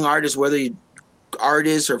the young artists, whether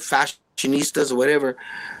artists or fashionistas or whatever,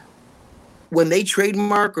 when they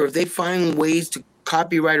trademark or if they find ways to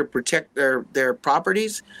copyright or protect their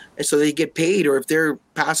properties, and so they get paid, or if they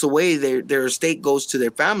pass away, their estate goes to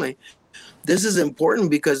their family. This is important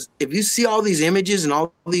because if you see all these images and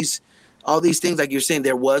all these things, like you're saying,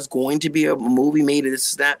 there was going to be a movie made of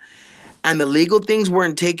this, that, and the legal things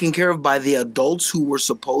weren't taken care of by the adults who were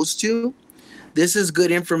supposed to. This is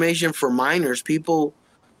good information for minors, people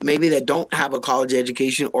maybe that don't have a college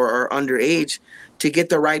education or are underage, to get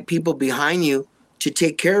the right people behind you to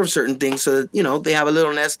take care of certain things so that, you know, they have a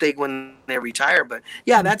little nest egg when they retire. But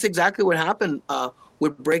yeah, that's exactly what happened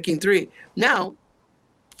with Breaking 3. Now,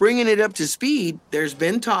 bringing it up to speed, there's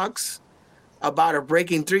been talks about a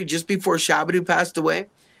Breaking 3 just before Shabadoo passed away.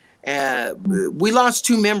 We lost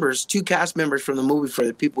two cast members from the movie, for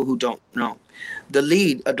the people who don't know. The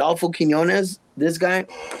lead, Adolfo Quinones, this guy,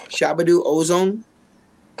 Shabadoo Ozone,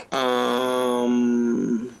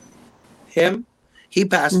 he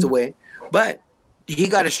passed away, but he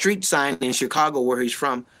got a street sign in Chicago where he's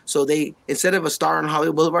from. So they, instead of a star on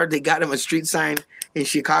Hollywood Boulevard, they got him a street sign in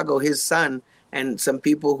Chicago, his son, and some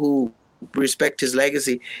people who respect his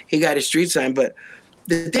legacy, he got a street sign. But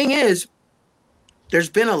the thing is, there's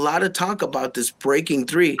been a lot of talk about this Breaking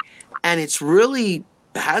 3, and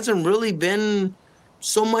hasn't really been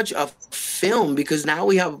so much a film, because now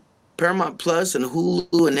we have Paramount Plus and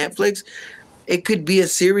Hulu and Netflix. It could be a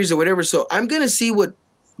series or whatever. So I'm going to see what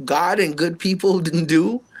God and good people didn't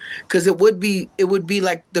do, because it would be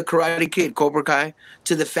like the Karate Kid, Cobra Kai,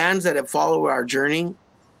 to the fans that have followed our journey,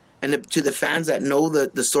 and to the fans that know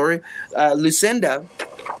the story. Lucinda,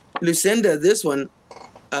 this one,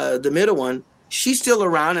 the middle one, she's still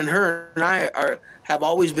around, and her and I have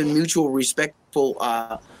always been mutual, respectful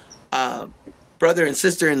brother and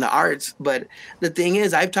sister in the arts. But the thing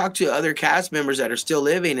is, I've talked to other cast members that are still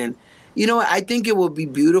living, and you know, I think it would be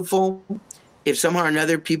beautiful if somehow or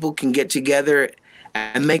another people can get together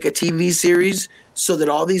and make a TV series so that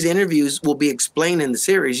all these interviews will be explained in the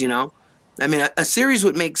series, you know? I mean, a series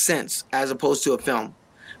would make sense as opposed to a film,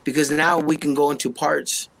 because now we can go into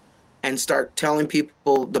parts and start telling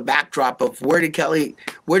people the backdrop of where did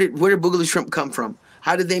Boogaloo Shrimp come from?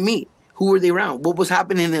 How did they meet? Who were they around? What was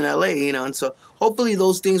happening in LA, you know? And so hopefully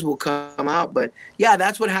those things will come out. But yeah,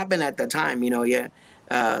 that's what happened at the time, you know, yeah.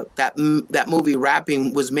 That movie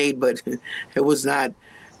Rapping was made, but it was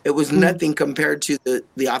nothing compared to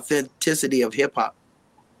the authenticity of hip hop.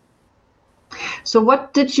 So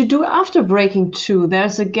what did you do after Breaking 2?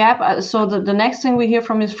 There's a gap. So the next thing we hear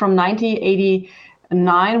from is from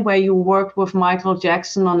 1989, where you worked with Michael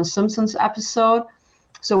Jackson on a Simpsons episode.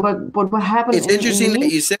 So what happened? It's interesting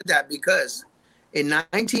that you said that, because in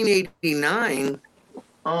 1989,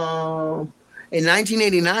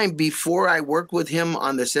 before I worked with him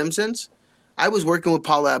on The Simpsons, I was working with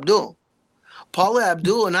Paula Abdul. Paula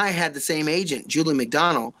Abdul and I had the same agent, Julie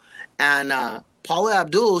McDonald. And Paula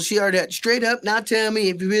Abdul, she heard that straight up, now tell me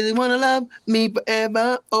if you really want to love me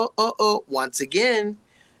forever. Oh. Once again,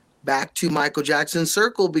 back to Michael Jackson's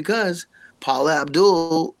circle, because Paula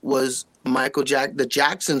Abdul was the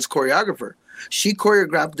Jacksons choreographer. She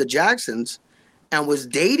choreographed the Jacksons and was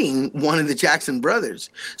dating one of the Jackson brothers.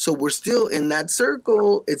 So we're still in that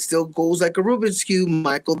circle. It still goes like a Rubik's Cube,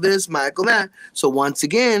 Michael this, Michael that. So once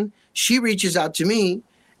again, she reaches out to me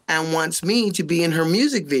and wants me to be in her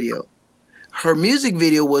music video. Her music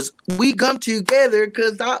video was, we come together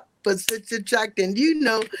because opposites attract. And you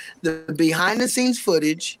know, the behind the scenes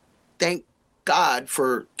footage, thank God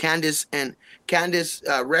for Candace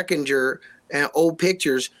Reckinger and old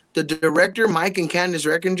pictures. The director, Mike and Candace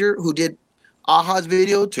Reckinger, who did Aha's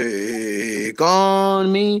video, Take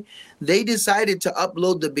On Me, they decided to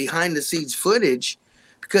upload the behind the scenes footage,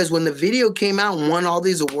 because when the video came out and won all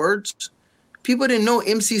these awards, people didn't know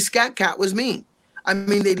MC Scat Cat was me. I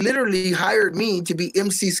mean, they literally hired me to be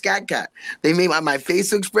MC Scat Cat. They made my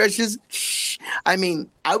facial expressions. I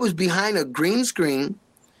mean, I was behind a green screen,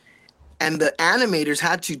 and the animators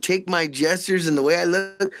had to take my gestures and the way I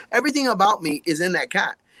look. Everything about me is in that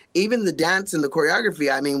cat. Even the dance and the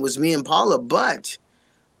choreography, I mean, was me and Paula. But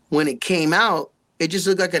when it came out, it just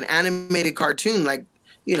looked like an animated cartoon, like,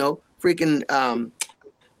 you know, freaking,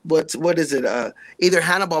 what is it? Either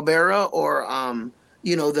Hanna-Barbera or,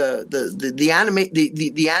 you know, the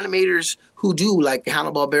animators who do like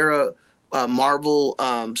Hanna-Barbera, Marvel,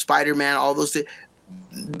 Spider-Man, all those things.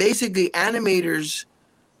 Basically, animators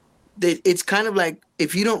it's kind of like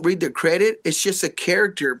if you don't read the credit, it's just a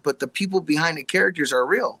character, but the people behind the characters are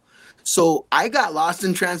real. So I got lost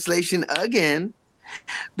in translation again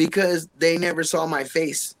because they never saw my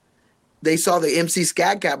face. They saw the MC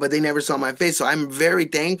Scat Cat, but they never saw my face. So I'm very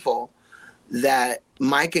thankful that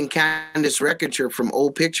Mike and Candace Reckinger from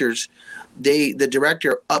Old Pictures, the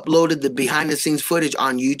director, uploaded the behind the scenes footage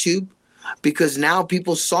on YouTube, because now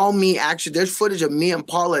people saw me actually. There's footage of me and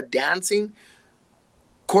Paula dancing,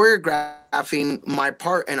 choreographing my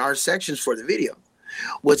part and our sections for the video.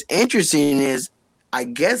 What's interesting is, I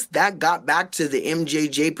guess that got back to the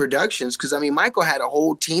MJJ Productions, because I mean, Michael had a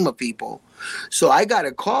whole team of people. So I got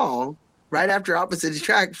a call right after Opposite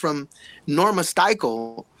Attract from Norma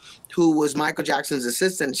Steichel, who was Michael Jackson's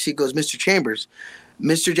assistant. She goes, Mr. Chambers,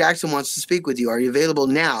 Mr. Jackson wants to speak with you. Are you available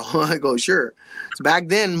now? I go, sure. So back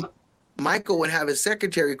then, Michael would have his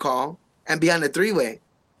secretary call and be on a three-way.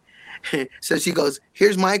 So she goes,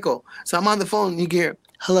 here's Michael. So I'm on the phone. You can hear,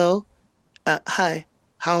 hello, hi,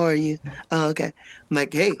 how are you? Oh, okay. I'm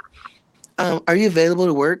like, hey, are you available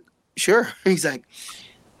to work? Sure. He's like,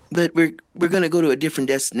 but we're going to go to a different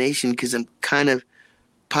destination because I'm kind of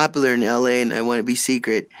popular in LA and I want to be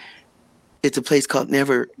secret. It's a place called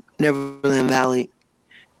Neverland Valley,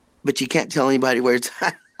 but you can't tell anybody where it's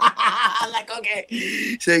at. I'm like,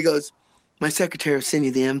 okay. So he goes, my secretary will send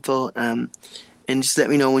you the info, and just let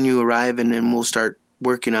me know when you arrive, and then we'll start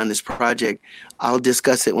working on this project. I'll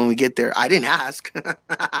discuss it when we get there. I didn't ask.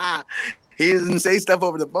 He doesn't say stuff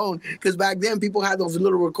over the phone, because back then people had those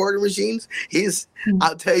little recording machines.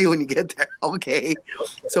 I'll tell you when you get there. Okay.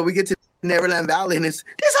 So we get to Neverland Valley, and there's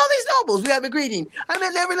all these nobles. We have a greeting. I'm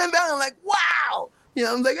at Neverland Valley. I'm like, wow. You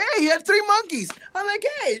know, I'm like, hey, he had 3 monkeys. I'm like,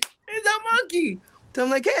 hey, there's a monkey. So I'm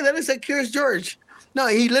like, hey, that looks like Curious George. No,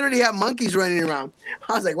 he literally had monkeys running around.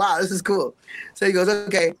 I was like, wow, this is cool. So he goes,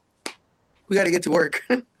 okay, we got to get to work.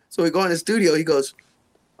 So we go in the studio. He goes,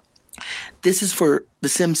 this is for The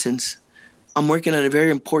Simpsons. I'm working on a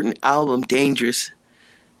very important album, Dangerous,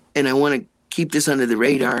 and I want to keep this under the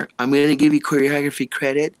radar. I'm going to give you choreography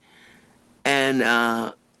credit, and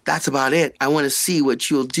that's about it. I want to see what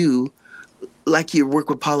you'll do, like you work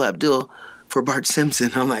with Paula Abdul for Bart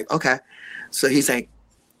Simpson. I'm like, okay. So he's like,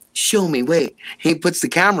 show me, wait. He puts the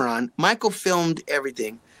camera on. Michael filmed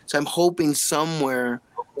everything. So I'm hoping somewhere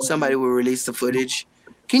somebody will release the footage.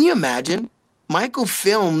 Can you imagine? Michael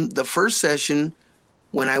filmed the first session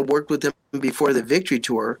when I worked with him before the Victory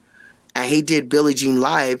Tour, and he did Billie Jean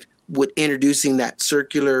live with introducing that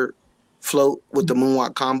circular float with the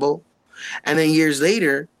moonwalk combo. And then years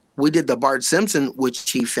later, we did the Bart Simpson,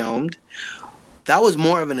 which he filmed. That was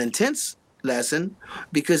more of an intense lesson,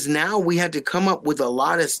 because now we had to come up with a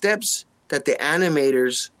lot of steps that the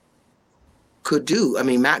animators could do. I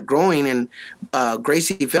mean, Matt Groening and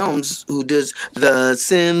Gracie Films, who does The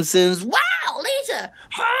Simpsons, wow, Lisa,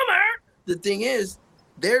 Homer. The thing is,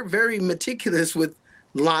 they're very meticulous with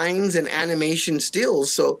lines and animation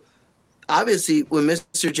stills. So obviously, when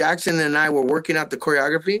Mr. Jackson and I were working out the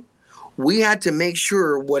choreography, we had to make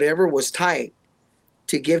sure whatever was tight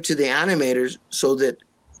to give to the animators so that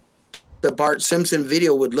the Bart Simpson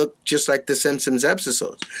video would look just like the Simpsons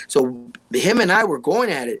episodes. So him and I were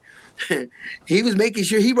going at it. He was making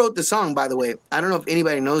sure. He wrote the song, by the way. I don't know if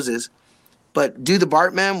anybody knows this, but Do the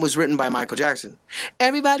Bartman was written by Michael Jackson.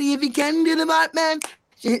 Everybody, if you can do the Bartman.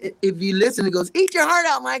 If you listen, it goes, eat your heart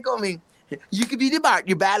out, Michael. I mean, you could be the Bart.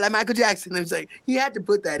 You're bad like Michael Jackson. It's like, he had to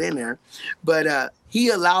put that in there. But he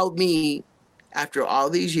allowed me, after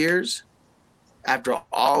all these years, after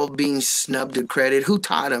all being snubbed of credit, who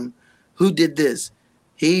taught him? Who did this?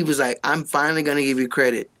 He was like, I'm finally going to give you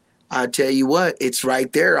credit. I'll tell you what, it's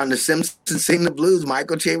right there on The Simpsons Sing the Blues,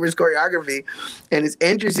 Michael Chambers choreography. And it's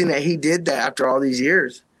interesting that he did that after all these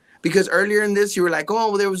years. Because earlier in this, you were like, oh,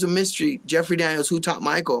 well, there was a mystery. Jeffrey Daniels, who taught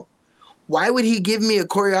Michael? Why would he give me a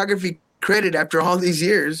choreography credit after all these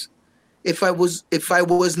years if I was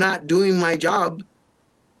not doing my job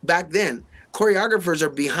back then? Choreographers are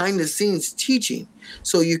behind the scenes teaching,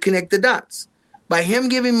 so you connect the dots. By him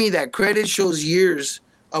giving me that credit shows years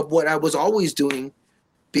of what I was always doing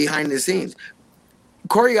behind the scenes.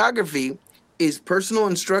 Choreography is personal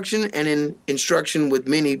instruction and in instruction with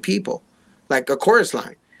many people, like a chorus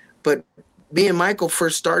line. But me and Michael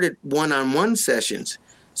first started one-on-one sessions.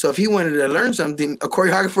 So if he wanted to learn something, a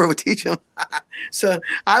choreographer would teach him. So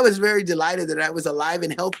I was very delighted that I was alive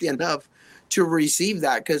and healthy enough to receive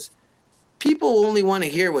that, because people only want to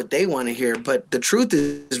hear what they want to hear, but the truth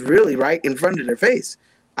is really right in front of their face.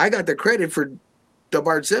 I got the credit for the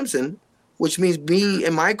Bart Simpson, which means me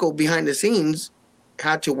and Michael behind the scenes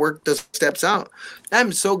had to work the steps out.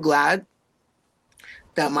 I'm so glad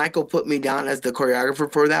that Michael put me down as the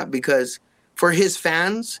choreographer for that, because for his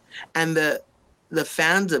fans and the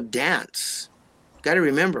fans of dance, got to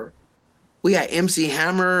remember, we got MC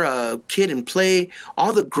Hammer, Kid and Play,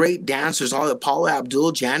 all the great dancers, all the Paula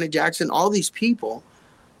Abdul, Janet Jackson, all these people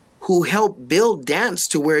who helped build dance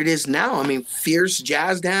to where it is now. I mean, fierce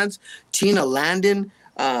jazz dance, Tina Landon.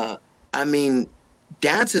 I mean,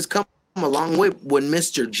 dance has come a long way. When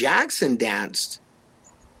Mr. Jackson danced,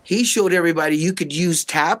 he showed everybody you could use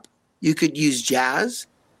tap, you could use jazz,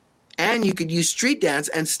 and you could use street dance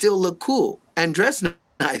and still look cool and dress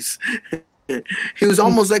nice. He was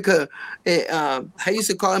almost like I used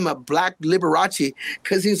to call him a black Liberace,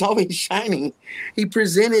 because he was always shining. He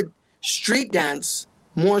presented street dance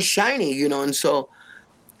more shiny, you know. And so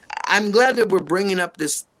I'm glad that we're bringing up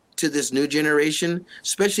this to this new generation,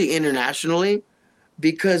 especially internationally,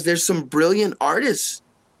 because there's some brilliant artists.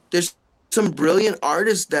 There's some brilliant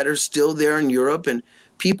artists that are still there in Europe, and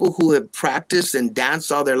people who have practiced and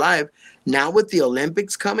danced all their life. Now with the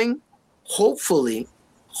Olympics coming, hopefully,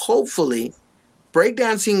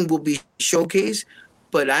 breakdancing will be showcased,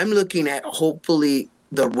 but I'm looking at hopefully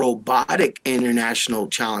the robotic international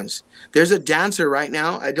challenge. There's a dancer right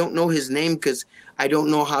now. I don't know his name because I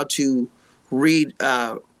don't know how to read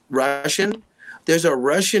Russian. There's a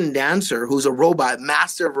Russian dancer who's a robot,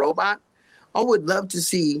 master of robot. I would love to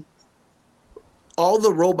see all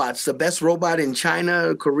the robots, the best robot in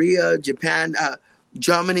China, Korea, Japan,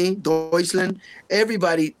 Germany, Deutschland,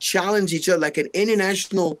 everybody challenge each other like an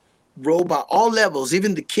international robot, all levels,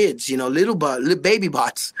 even the kids, you know, little baby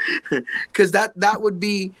bots, because that would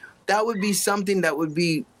be something that would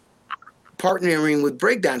be partnering with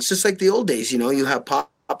breakdance, just like the old days. You know, you have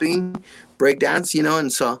popping, breakdance, you know,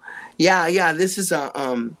 and so this is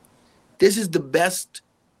the best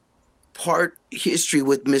part history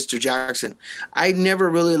with Mr. Jackson. I never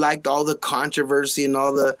really liked all the controversy and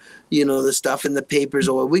all the, you know, the stuff in the papers,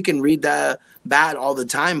 or we can read that bad all the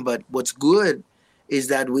time, but what's good is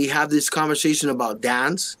that we have this conversation about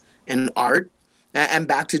dance and art. And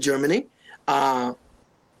back to Germany. A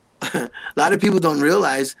lot of people don't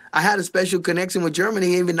realize I had a special connection with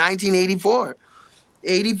Germany in 1984.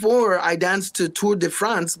 84, I danced to Tour de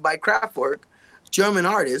France by Kraftwerk, German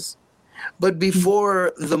artists. But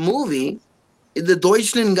before the movie, the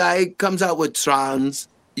Deutschland guy comes out with Trans,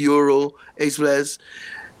 Euro, Express.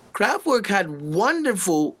 Kraftwerk had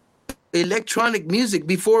wonderful electronic music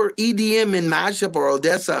before EDM and mashup or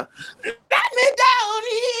Odessa. Let me down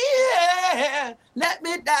here, let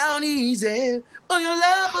me down easy. Oh, your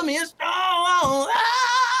love for me is strong.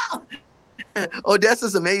 Ah!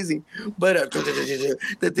 Odessa's amazing, but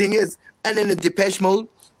the thing is, and then the Depeche Mode,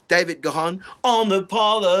 David Gahan, on the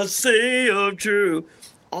policy of true.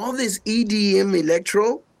 All this EDM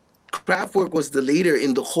electro, Kraftwerk was the leader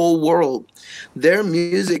in the whole world. Their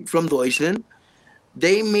music from Deutschland,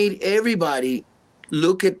 they made everybody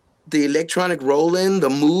look at the electronic Roland, the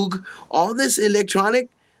Moog, all this electronic.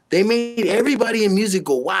 They made everybody in music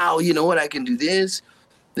go, wow, you know what? I can do this,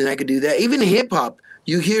 then I can do that. Even hip hop,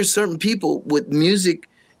 you hear certain people with music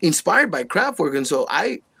inspired by Kraftwerk. And so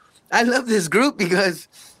I love this group because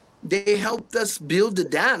they helped us build the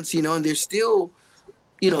dance, you know, and they're still,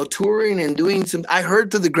 you know, touring and doing some. I heard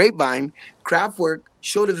through the grapevine, Kraftwerk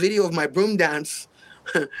showed a video of my broom dance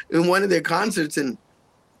in one of their concerts, and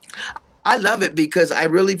I love it because I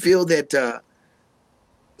really feel that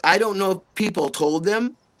I don't know if people told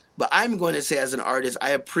them, but I'm going to say as an artist, I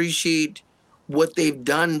appreciate what they've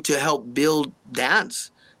done to help build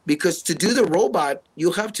dance, because to do the robot,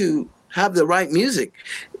 you have to have the right music.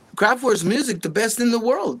 Kraftwerk's music, the best in the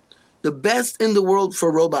world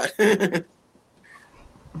for robot.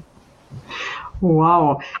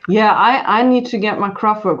 Wow. Yeah, I need to get my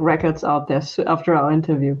Kraftwerk records out there after our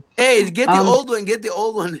interview. Hey, get the old one. Get the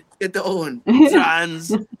old one.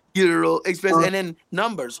 Trans, Euro, Express, and then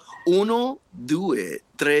numbers. 1, 2,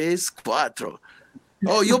 3, 4.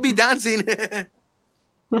 Oh, you'll be dancing.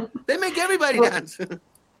 They make everybody dance.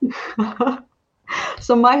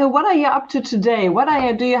 So, Michael, what are you up to today?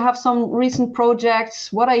 Do you have some recent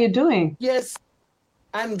projects? What are you doing? Yes.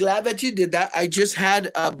 I'm glad that you did that. I just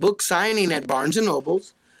had a book signing at Barnes &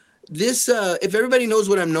 Noble's. This, if everybody knows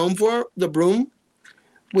what I'm known for, The Broom,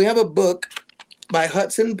 we have a book by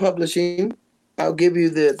Hudson Publishing. I'll give you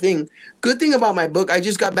the thing. Good thing about my book, I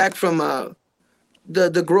just got back from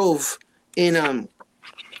the Grove in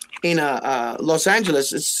Los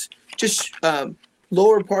Angeles. It's just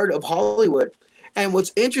lower part of Hollywood. And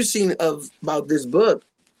what's interesting about this book,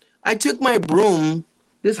 I took my broom.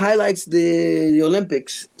 This highlights the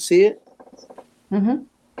Olympics. See it? Mm-hmm.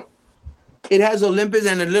 It has Olympics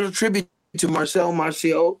and a little tribute to Marcel,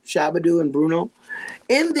 Marcio, Shabadoo, and Bruno.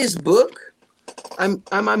 in this book, I'm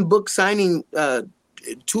on book signing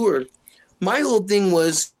tour. My whole thing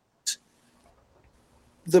was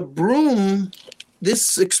the broom.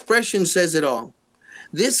 This expression says it all.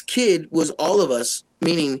 This kid was all of us,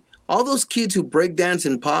 meaning all those kids who break dance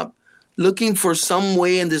and pop, looking for some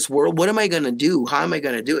way in this world. What am I going to do? How am I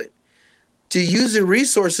going to do it? To use the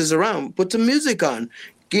resources around, put some music on,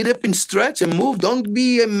 get up and stretch and move. Don't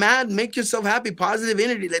be mad. Make yourself happy. Positive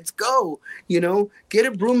energy. Let's go. Get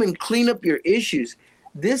a broom and clean up your issues.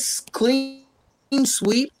 This clean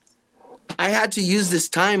sweep, I had to use this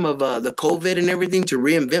time of the COVID and everything to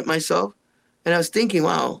reinvent myself. And I was thinking,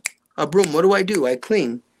 wow, a broom, what do? I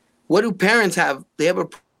clean. What do parents have? They have a...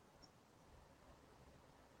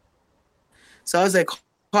 So I was like,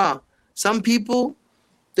 wow, some people,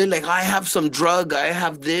 they're like, I have some drug, I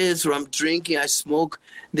have this, or I'm drinking, I smoke.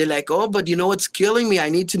 They're like, oh, but you know what's killing me? I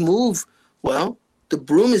need to move. Well, the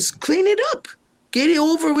broom is clean it up. Get it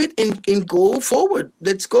over with and go forward.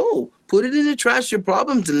 Let's go. Put it in the trash, your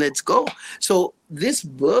problems, and let's go. So this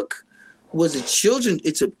book was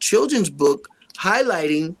it's a children's book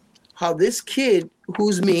highlighting how this kid,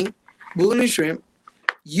 who's me, Boogaloo Shrimp,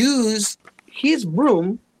 used his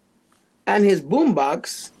broom and his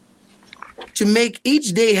boombox to make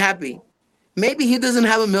each day happy. Maybe he doesn't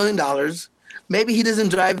have $1 million. Maybe he doesn't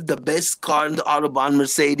drive the best car in the Autobahn,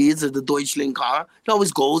 Mercedes or the Deutschland car. He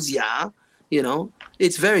always goes, yeah.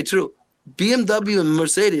 It's very true. BMW and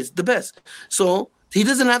Mercedes, the best. So he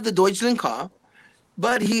doesn't have the Deutschland car,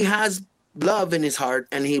 but he has love in his heart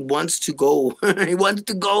and he wants to go. He wants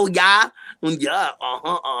to go, yeah. Yeah,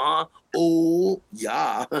 oh,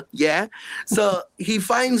 yeah, yeah. So he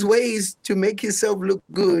finds ways to make himself look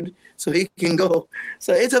good so he can go.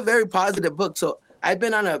 So it's a very positive book. So I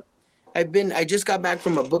just got back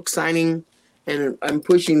from a book signing and I'm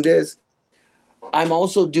pushing this. I'm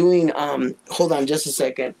also doing, hold on just a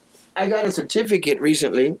second. I got a certificate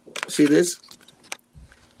recently. See this?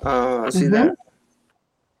 See that?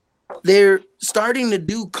 They're starting to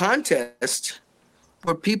do contests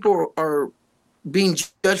where people are being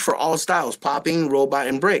judged for all styles, popping, robot,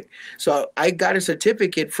 and break. So I got a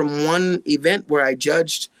certificate from one event where I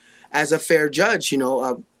judged as a fair judge,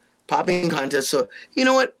 a popping contest. So you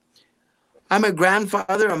know what? I'm a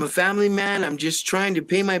grandfather. I'm a family man. I'm just trying to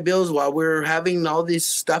pay my bills while we're having all this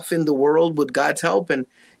stuff in the world with God's help. And,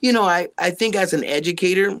 I think as an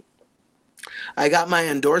educator, I got my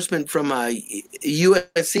endorsement from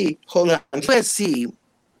USC. Hold on. USC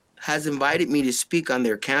has invited me to speak on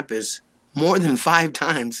their campus more than 5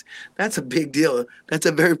 times. That's a big deal. That's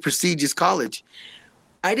a very prestigious college.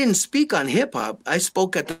 I didn't speak on hip hop. I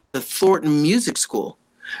spoke at the Thornton Music School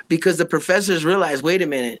because the professors realized, wait a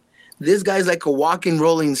minute, this guy's like a walking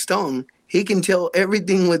Rolling Stone. He can tell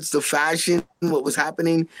everything with the fashion, what was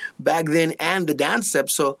happening back then, and the dance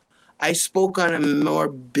steps. So I spoke on a more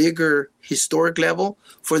bigger historic level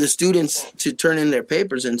for the students to turn in their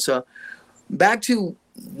papers. And so back to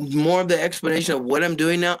more of the explanation of what I'm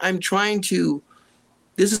doing now. This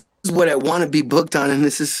is what I want to be booked on. And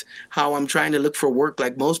this is how I'm trying to look for work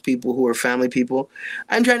like most people who are family people.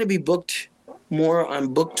 I'm trying to be booked more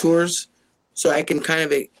on book tours so I can kind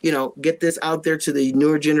of, get this out there to the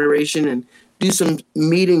newer generation and do some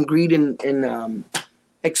meet and greet and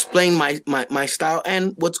explain my style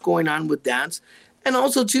and what's going on with dance. And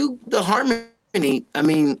also, too, the harmony. I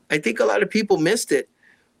mean, I think a lot of people missed it.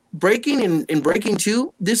 Breaking and Breaking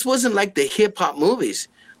 2, this wasn't like the hip-hop movies.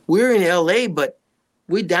 We're in L.A., but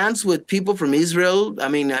we dance with people from Israel. I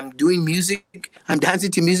mean, I'm doing music. I'm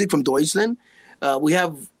dancing to music from Deutschland. We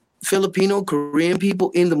have Filipino, Korean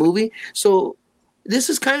people in the movie. So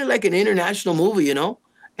this is kind of like an international movie,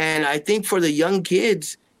 And I think for the young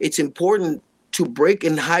kids, it's important to break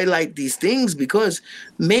and highlight these things because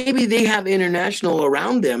maybe they have international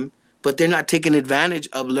around them, but they're not taking advantage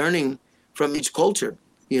of learning from each culture,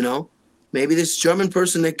 Maybe this German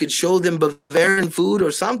person that could show them Bavarian food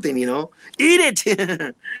or something, Eat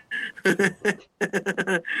it!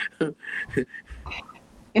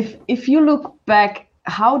 If you look back,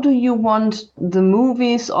 how do you want the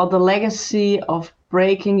movies or the legacy of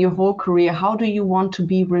breaking your whole career, how do you want to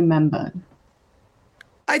be remembered?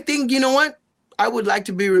 I think, you know what? I would like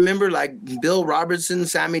to be remembered like Bill Robertson,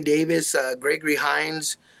 Sammy Davis, Gregory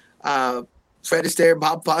Hines, Fred Astaire,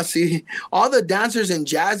 Bob Fosse, all the dancers in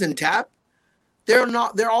jazz and tap.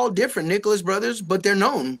 They're all different, Nicholas Brothers, but they're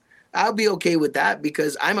known. I'll be okay with that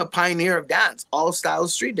because I'm a pioneer of dance, all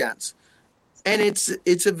styles street dance. And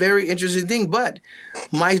it's a very interesting thing. But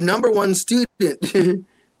my number one student, the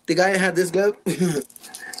guy that had this glove,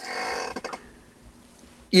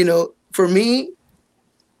 for me,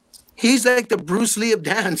 he's like the Bruce Lee of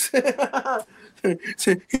dance.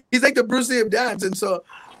 So he's like the Bruce Lee of dance. And so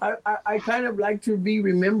I kind of like to be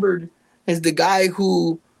remembered as the guy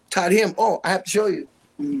who taught him. Oh, I have to show you.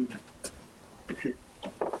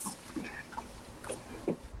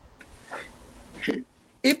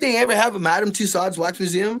 If they ever have a Madame Tussauds Wax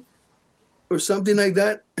Museum or something like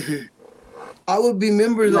that, I would be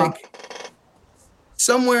remembered like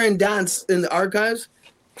somewhere in dance in the archives.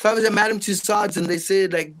 If I was at Madame Tussauds and they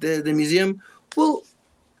said like the museum, well,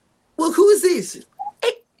 who is this?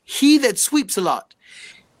 Hey, he that sweeps a lot.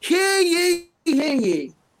 Hear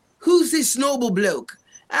ye. Who's this noble bloke?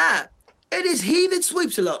 Ah, it is he that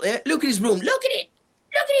sweeps a lot. Look at his broom. Look at it.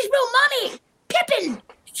 Look at his broom, Mommy. Pippin.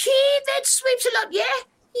 He that sweeps a lot. Yeah.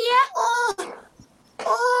 Oh.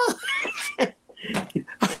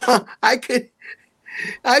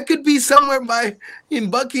 I could be somewhere in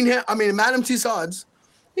Buckingham. I mean, Madame Tussauds.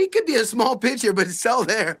 It could be a small picture, but it's still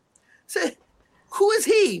there. Say, who is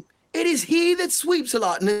he? It is he that sweeps a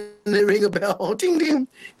lot. And then they ring a bell. Ding, ding.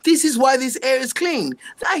 This is why this air is clean.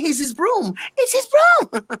 Ah, he's his broom. It's his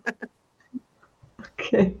broom.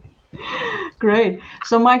 Okay. Great.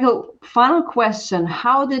 So, Michael, final question.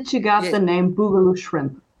 How did you get the name Boogaloo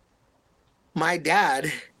Shrimp? My dad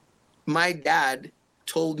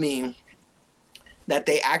told me that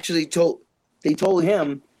they told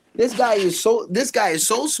him, this guy is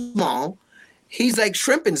so small, he's like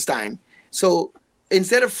Shrimpenstein. So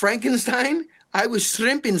instead of Frankenstein, I was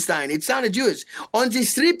Shrimpenstein. It sounded Jewish. On the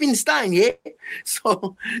Shrimpenstein, yeah.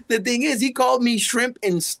 So the thing is, he called me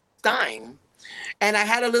Shrimpenstein. And I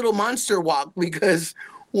had a little monster walk because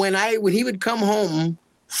when he would come home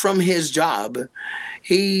from his job,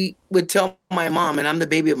 he would tell my mom, and I'm the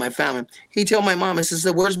baby of my family, he'd tell my mom, he says,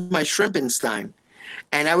 where's my Shrimpenstein?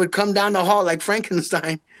 And I would come down the hall like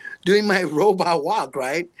Frankenstein doing my robot walk,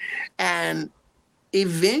 right? And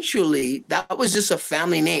eventually, that was just a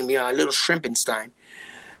family name, a little Shrimpenstein.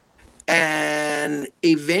 And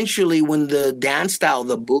eventually, when the dance style,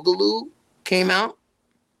 the Boogaloo, came out,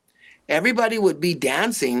 everybody would be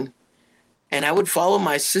dancing, and I would follow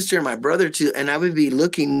my sister and my brother and I would be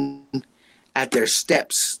looking at their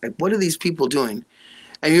steps. Like, what are these people doing?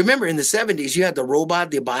 And you remember in the 70s, you had the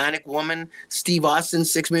robot, the bionic woman, Steve Austin,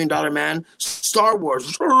 $6 Million Man, Star Wars.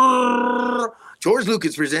 George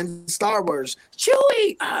Lucas presents Star Wars.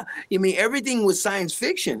 Chewie! Everything was science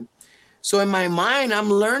fiction. So in my mind, I'm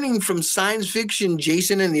learning from science fiction,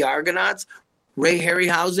 Jason and the Argonauts, Ray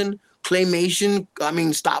Harryhausen, claymation,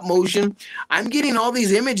 stop motion. I'm getting all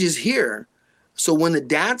these images here. So when the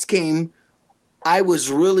dance came, I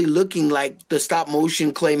was really looking like the stop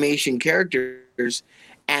motion claymation characters.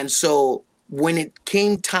 And so when it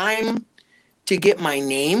came time to get my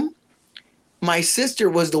name, my sister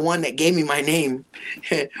was the one that gave me my name.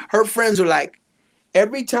 Her friends were like,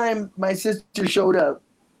 every time my sister showed up,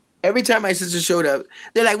 they're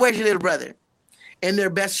like, where's your little brother? And their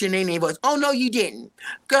best shenanigan voice, oh, no, you didn't.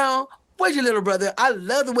 Girl, where's your little brother? I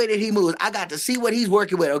love the way that he moves. I got to see what he's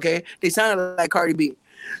working with, okay? They sounded like Cardi B.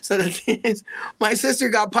 So the thing is, my sister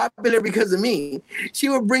got popular because of me. She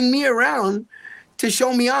would bring me around to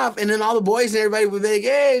show me off, and then all the boys and everybody would be like,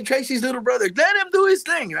 hey, Tracy's little brother, let him do his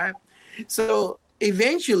thing, right? So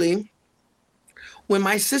eventually, when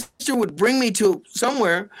my sister would bring me to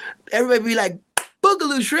somewhere, everybody would be like,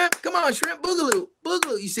 Boogaloo Shrimp, come on, Shrimp, Boogaloo,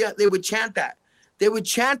 Boogaloo. You see, they would chant that. They would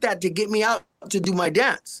chant that to get me out to do my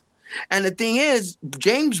dance. And the thing is,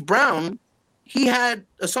 James Brown, he had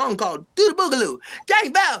a song called Do the Boogaloo.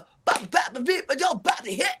 James Brown,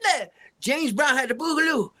 James Brown had the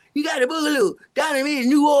Boogaloo. You got the Boogaloo down in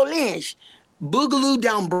New Orleans. Boogaloo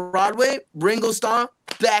down Broadway, Ringo Starr,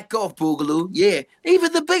 back off Boogaloo. Yeah,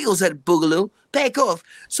 even the Beatles had Boogaloo, back off.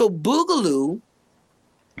 So Boogaloo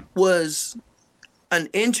was an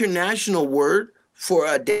international word for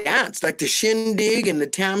a dance, like the shindig and the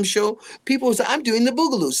tam show. People would say, I'm doing the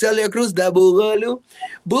Boogaloo. Celia Cruz, the Boogaloo.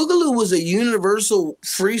 Boogaloo was a universal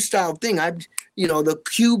freestyle thing. The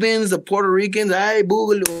Cubans, the Puerto Ricans, ay,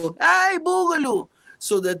 Boogaloo, ay, Boogaloo.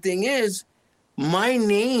 So the thing is, my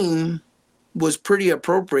name was pretty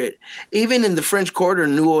appropriate. Even in the French Quarter,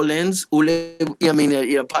 New Orleans,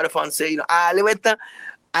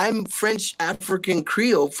 I'm French African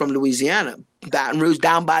Creole from Louisiana. Baton Rouge,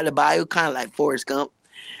 down by the bayou, kind of like Forrest Gump.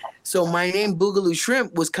 So my name, Boogaloo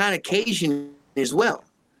Shrimp, was kind of Cajun as well.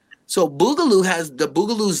 So Boogaloo has the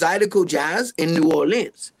Boogaloo Zydeco Jazz in New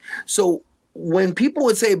Orleans. So when people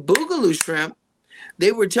would say Boogaloo Shrimp,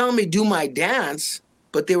 they were telling me do my dance,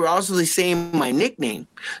 but they were also saying my nickname.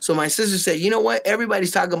 So my sister said, you know what?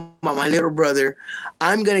 Everybody's talking about my little brother.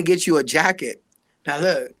 I'm going to get you a jacket. Now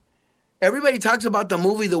look, everybody talks about the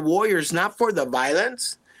movie The Warriors, not for the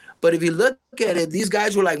violence, But if you look at it, these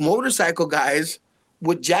guys were like motorcycle guys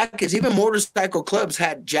with jackets. Even motorcycle clubs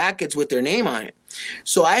had jackets with their name on it.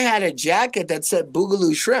 So I had a jacket that said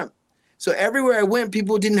Boogaloo Shrimp. So everywhere I went,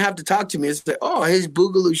 people didn't have to talk to me. It's like, oh, here's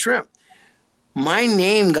Boogaloo Shrimp. My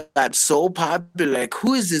name got so popular. Like,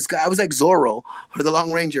 who is this guy? I was like Zorro or the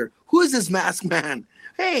Long Ranger. Who is this masked man?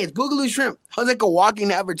 Hey, it's Boogaloo Shrimp. I was like a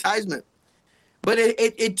walking advertisement. But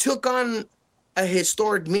it took on a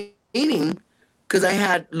historic meaning because I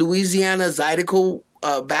had Louisiana Zydeco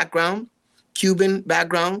background, Cuban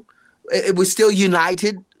background. It was still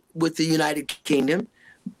united with the United Kingdom.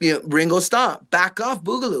 You know, Ringo Starr, back off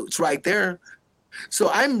Boogaloo. It's right there.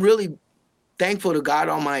 So I'm really thankful to God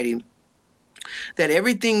Almighty that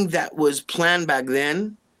everything that was planned back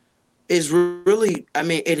then is really, I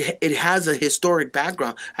mean, it has a historic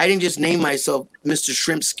background. I didn't just name myself Mr.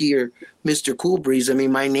 Shrimp Ski or Mr. Cool Breeze. I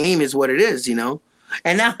mean, my name is what it is, you know.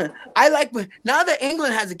 And now now that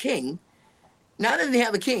England has a king, now that they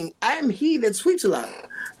have a king, I am he that sweeps a lot.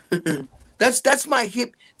 That's my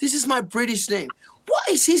hip. This is my British name. What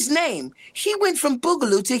is his name? He went from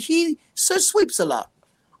Boogaloo to he Sir Sweeps a lot.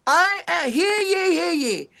 I am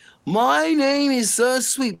yeah. My name is Sir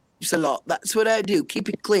Sweeps a lot. That's what I do. Keep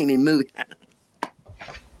it clean and move.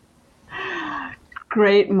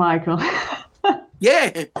 Great, Michael.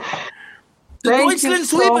 Yeah. The Deutschland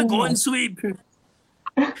sweeper, go and sweep.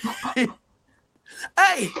 Hey,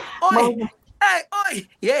 oi,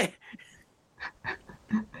 yeah.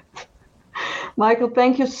 Michael,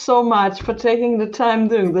 thank you so much for taking the time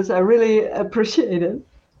doing this. I really appreciate it.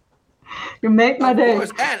 You make my day. Of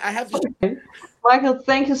course. And I have to. Okay. Michael,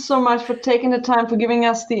 thank you so much for taking the time, for giving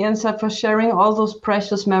us the insight, for sharing all those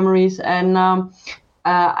precious memories. And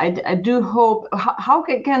I do hope. How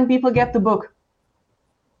can people get the book?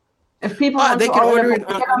 If people want they to can order it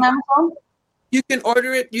on Amazon. You can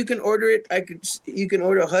order it. You can order it. You can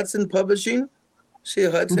order Hudson Publishing. See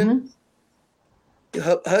Hudson. Mm-hmm.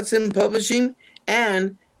 Hudson Publishing,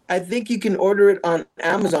 and I think you can order it on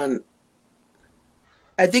Amazon.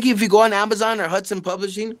 I think if you go on Amazon or Hudson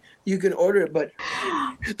Publishing, you can order it. But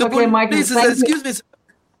okay, Michael, excuse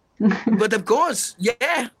me. But of course,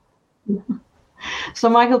 yeah. So,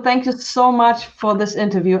 Michael, thank you so much for this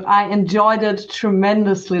interview. I enjoyed it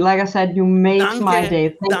tremendously. Like I said, you made my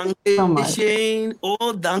day. Thank you so much.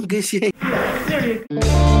 Oh, danke schön.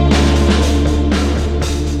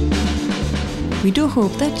 We do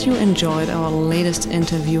hope that you enjoyed our latest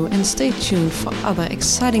interview and stay tuned for other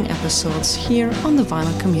exciting episodes here on the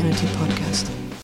Vinyl Community Podcast.